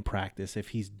improves in practice, if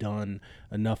he's done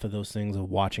enough of those things of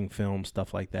watching film,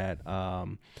 stuff like that.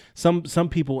 Some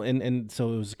people, and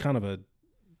so it was kind of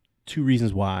two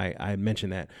reasons why I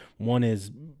mentioned that. One is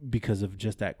because of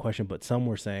just that question, but some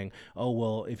were saying, oh,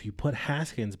 well, if you put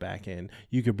Haskins back in,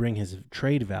 you could bring his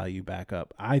trade value back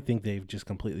up. I think they've just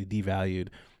completely devalued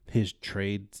his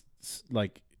trade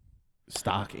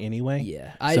stock anyway.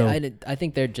 Yeah. I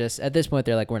think they're just, at this point,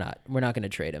 they're like, we're not going to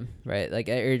trade him, right? Like,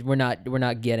 we're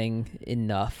not getting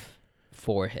enough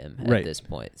for him at this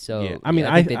point. So yeah. I mean,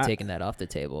 I think they've taken that off the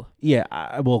table.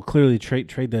 Yeah, well, clearly trade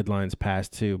deadlines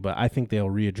passed too, but I think they'll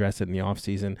readdress it in the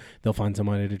offseason. They'll find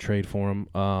somebody to trade for him,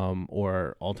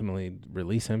 or ultimately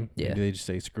release him. Yeah. Maybe they just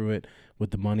say screw it with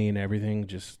the money and everything.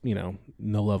 Just, no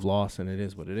love lost, and it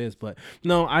is what it is. But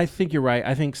no, I think you're right.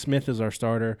 I think Smith is our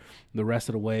starter the rest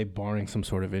of the way, barring some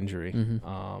sort of injury.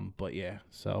 But yeah,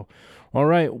 so all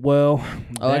right. Well,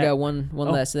 I got one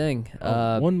last thing.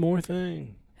 One more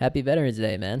thing. Happy Veterans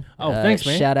Day, man. Oh, thanks,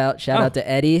 man. Shout out to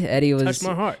Eddie. Eddie touched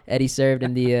my heart. Eddie served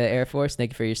in the Air Force.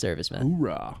 Thank you for your service, man.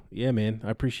 Hoorah. Yeah, man. I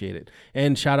appreciate it.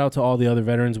 And shout out to all the other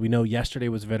veterans. We know yesterday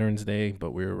was Veterans Day, but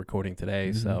we were recording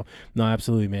today. So, no,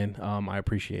 absolutely, man. I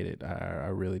appreciate it. I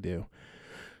really do.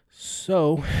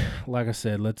 So, like I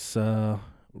said, let's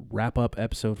wrap up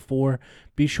episode 4.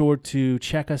 Be sure to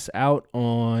check us out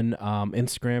on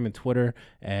Instagram and Twitter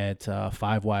at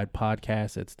 5 Wide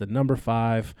Podcast. It's the number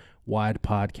 5 Wide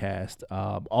Podcast.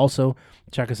 Also,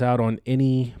 check us out on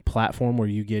any platform where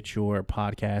you get your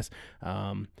podcast.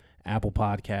 Apple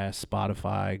Podcasts,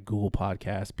 Spotify, Google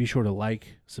Podcasts. Be sure to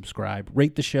like, subscribe,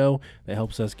 rate the show. That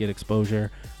helps us get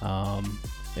exposure. And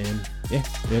yeah,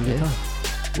 we have a good time.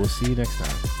 We'll see you next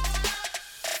time.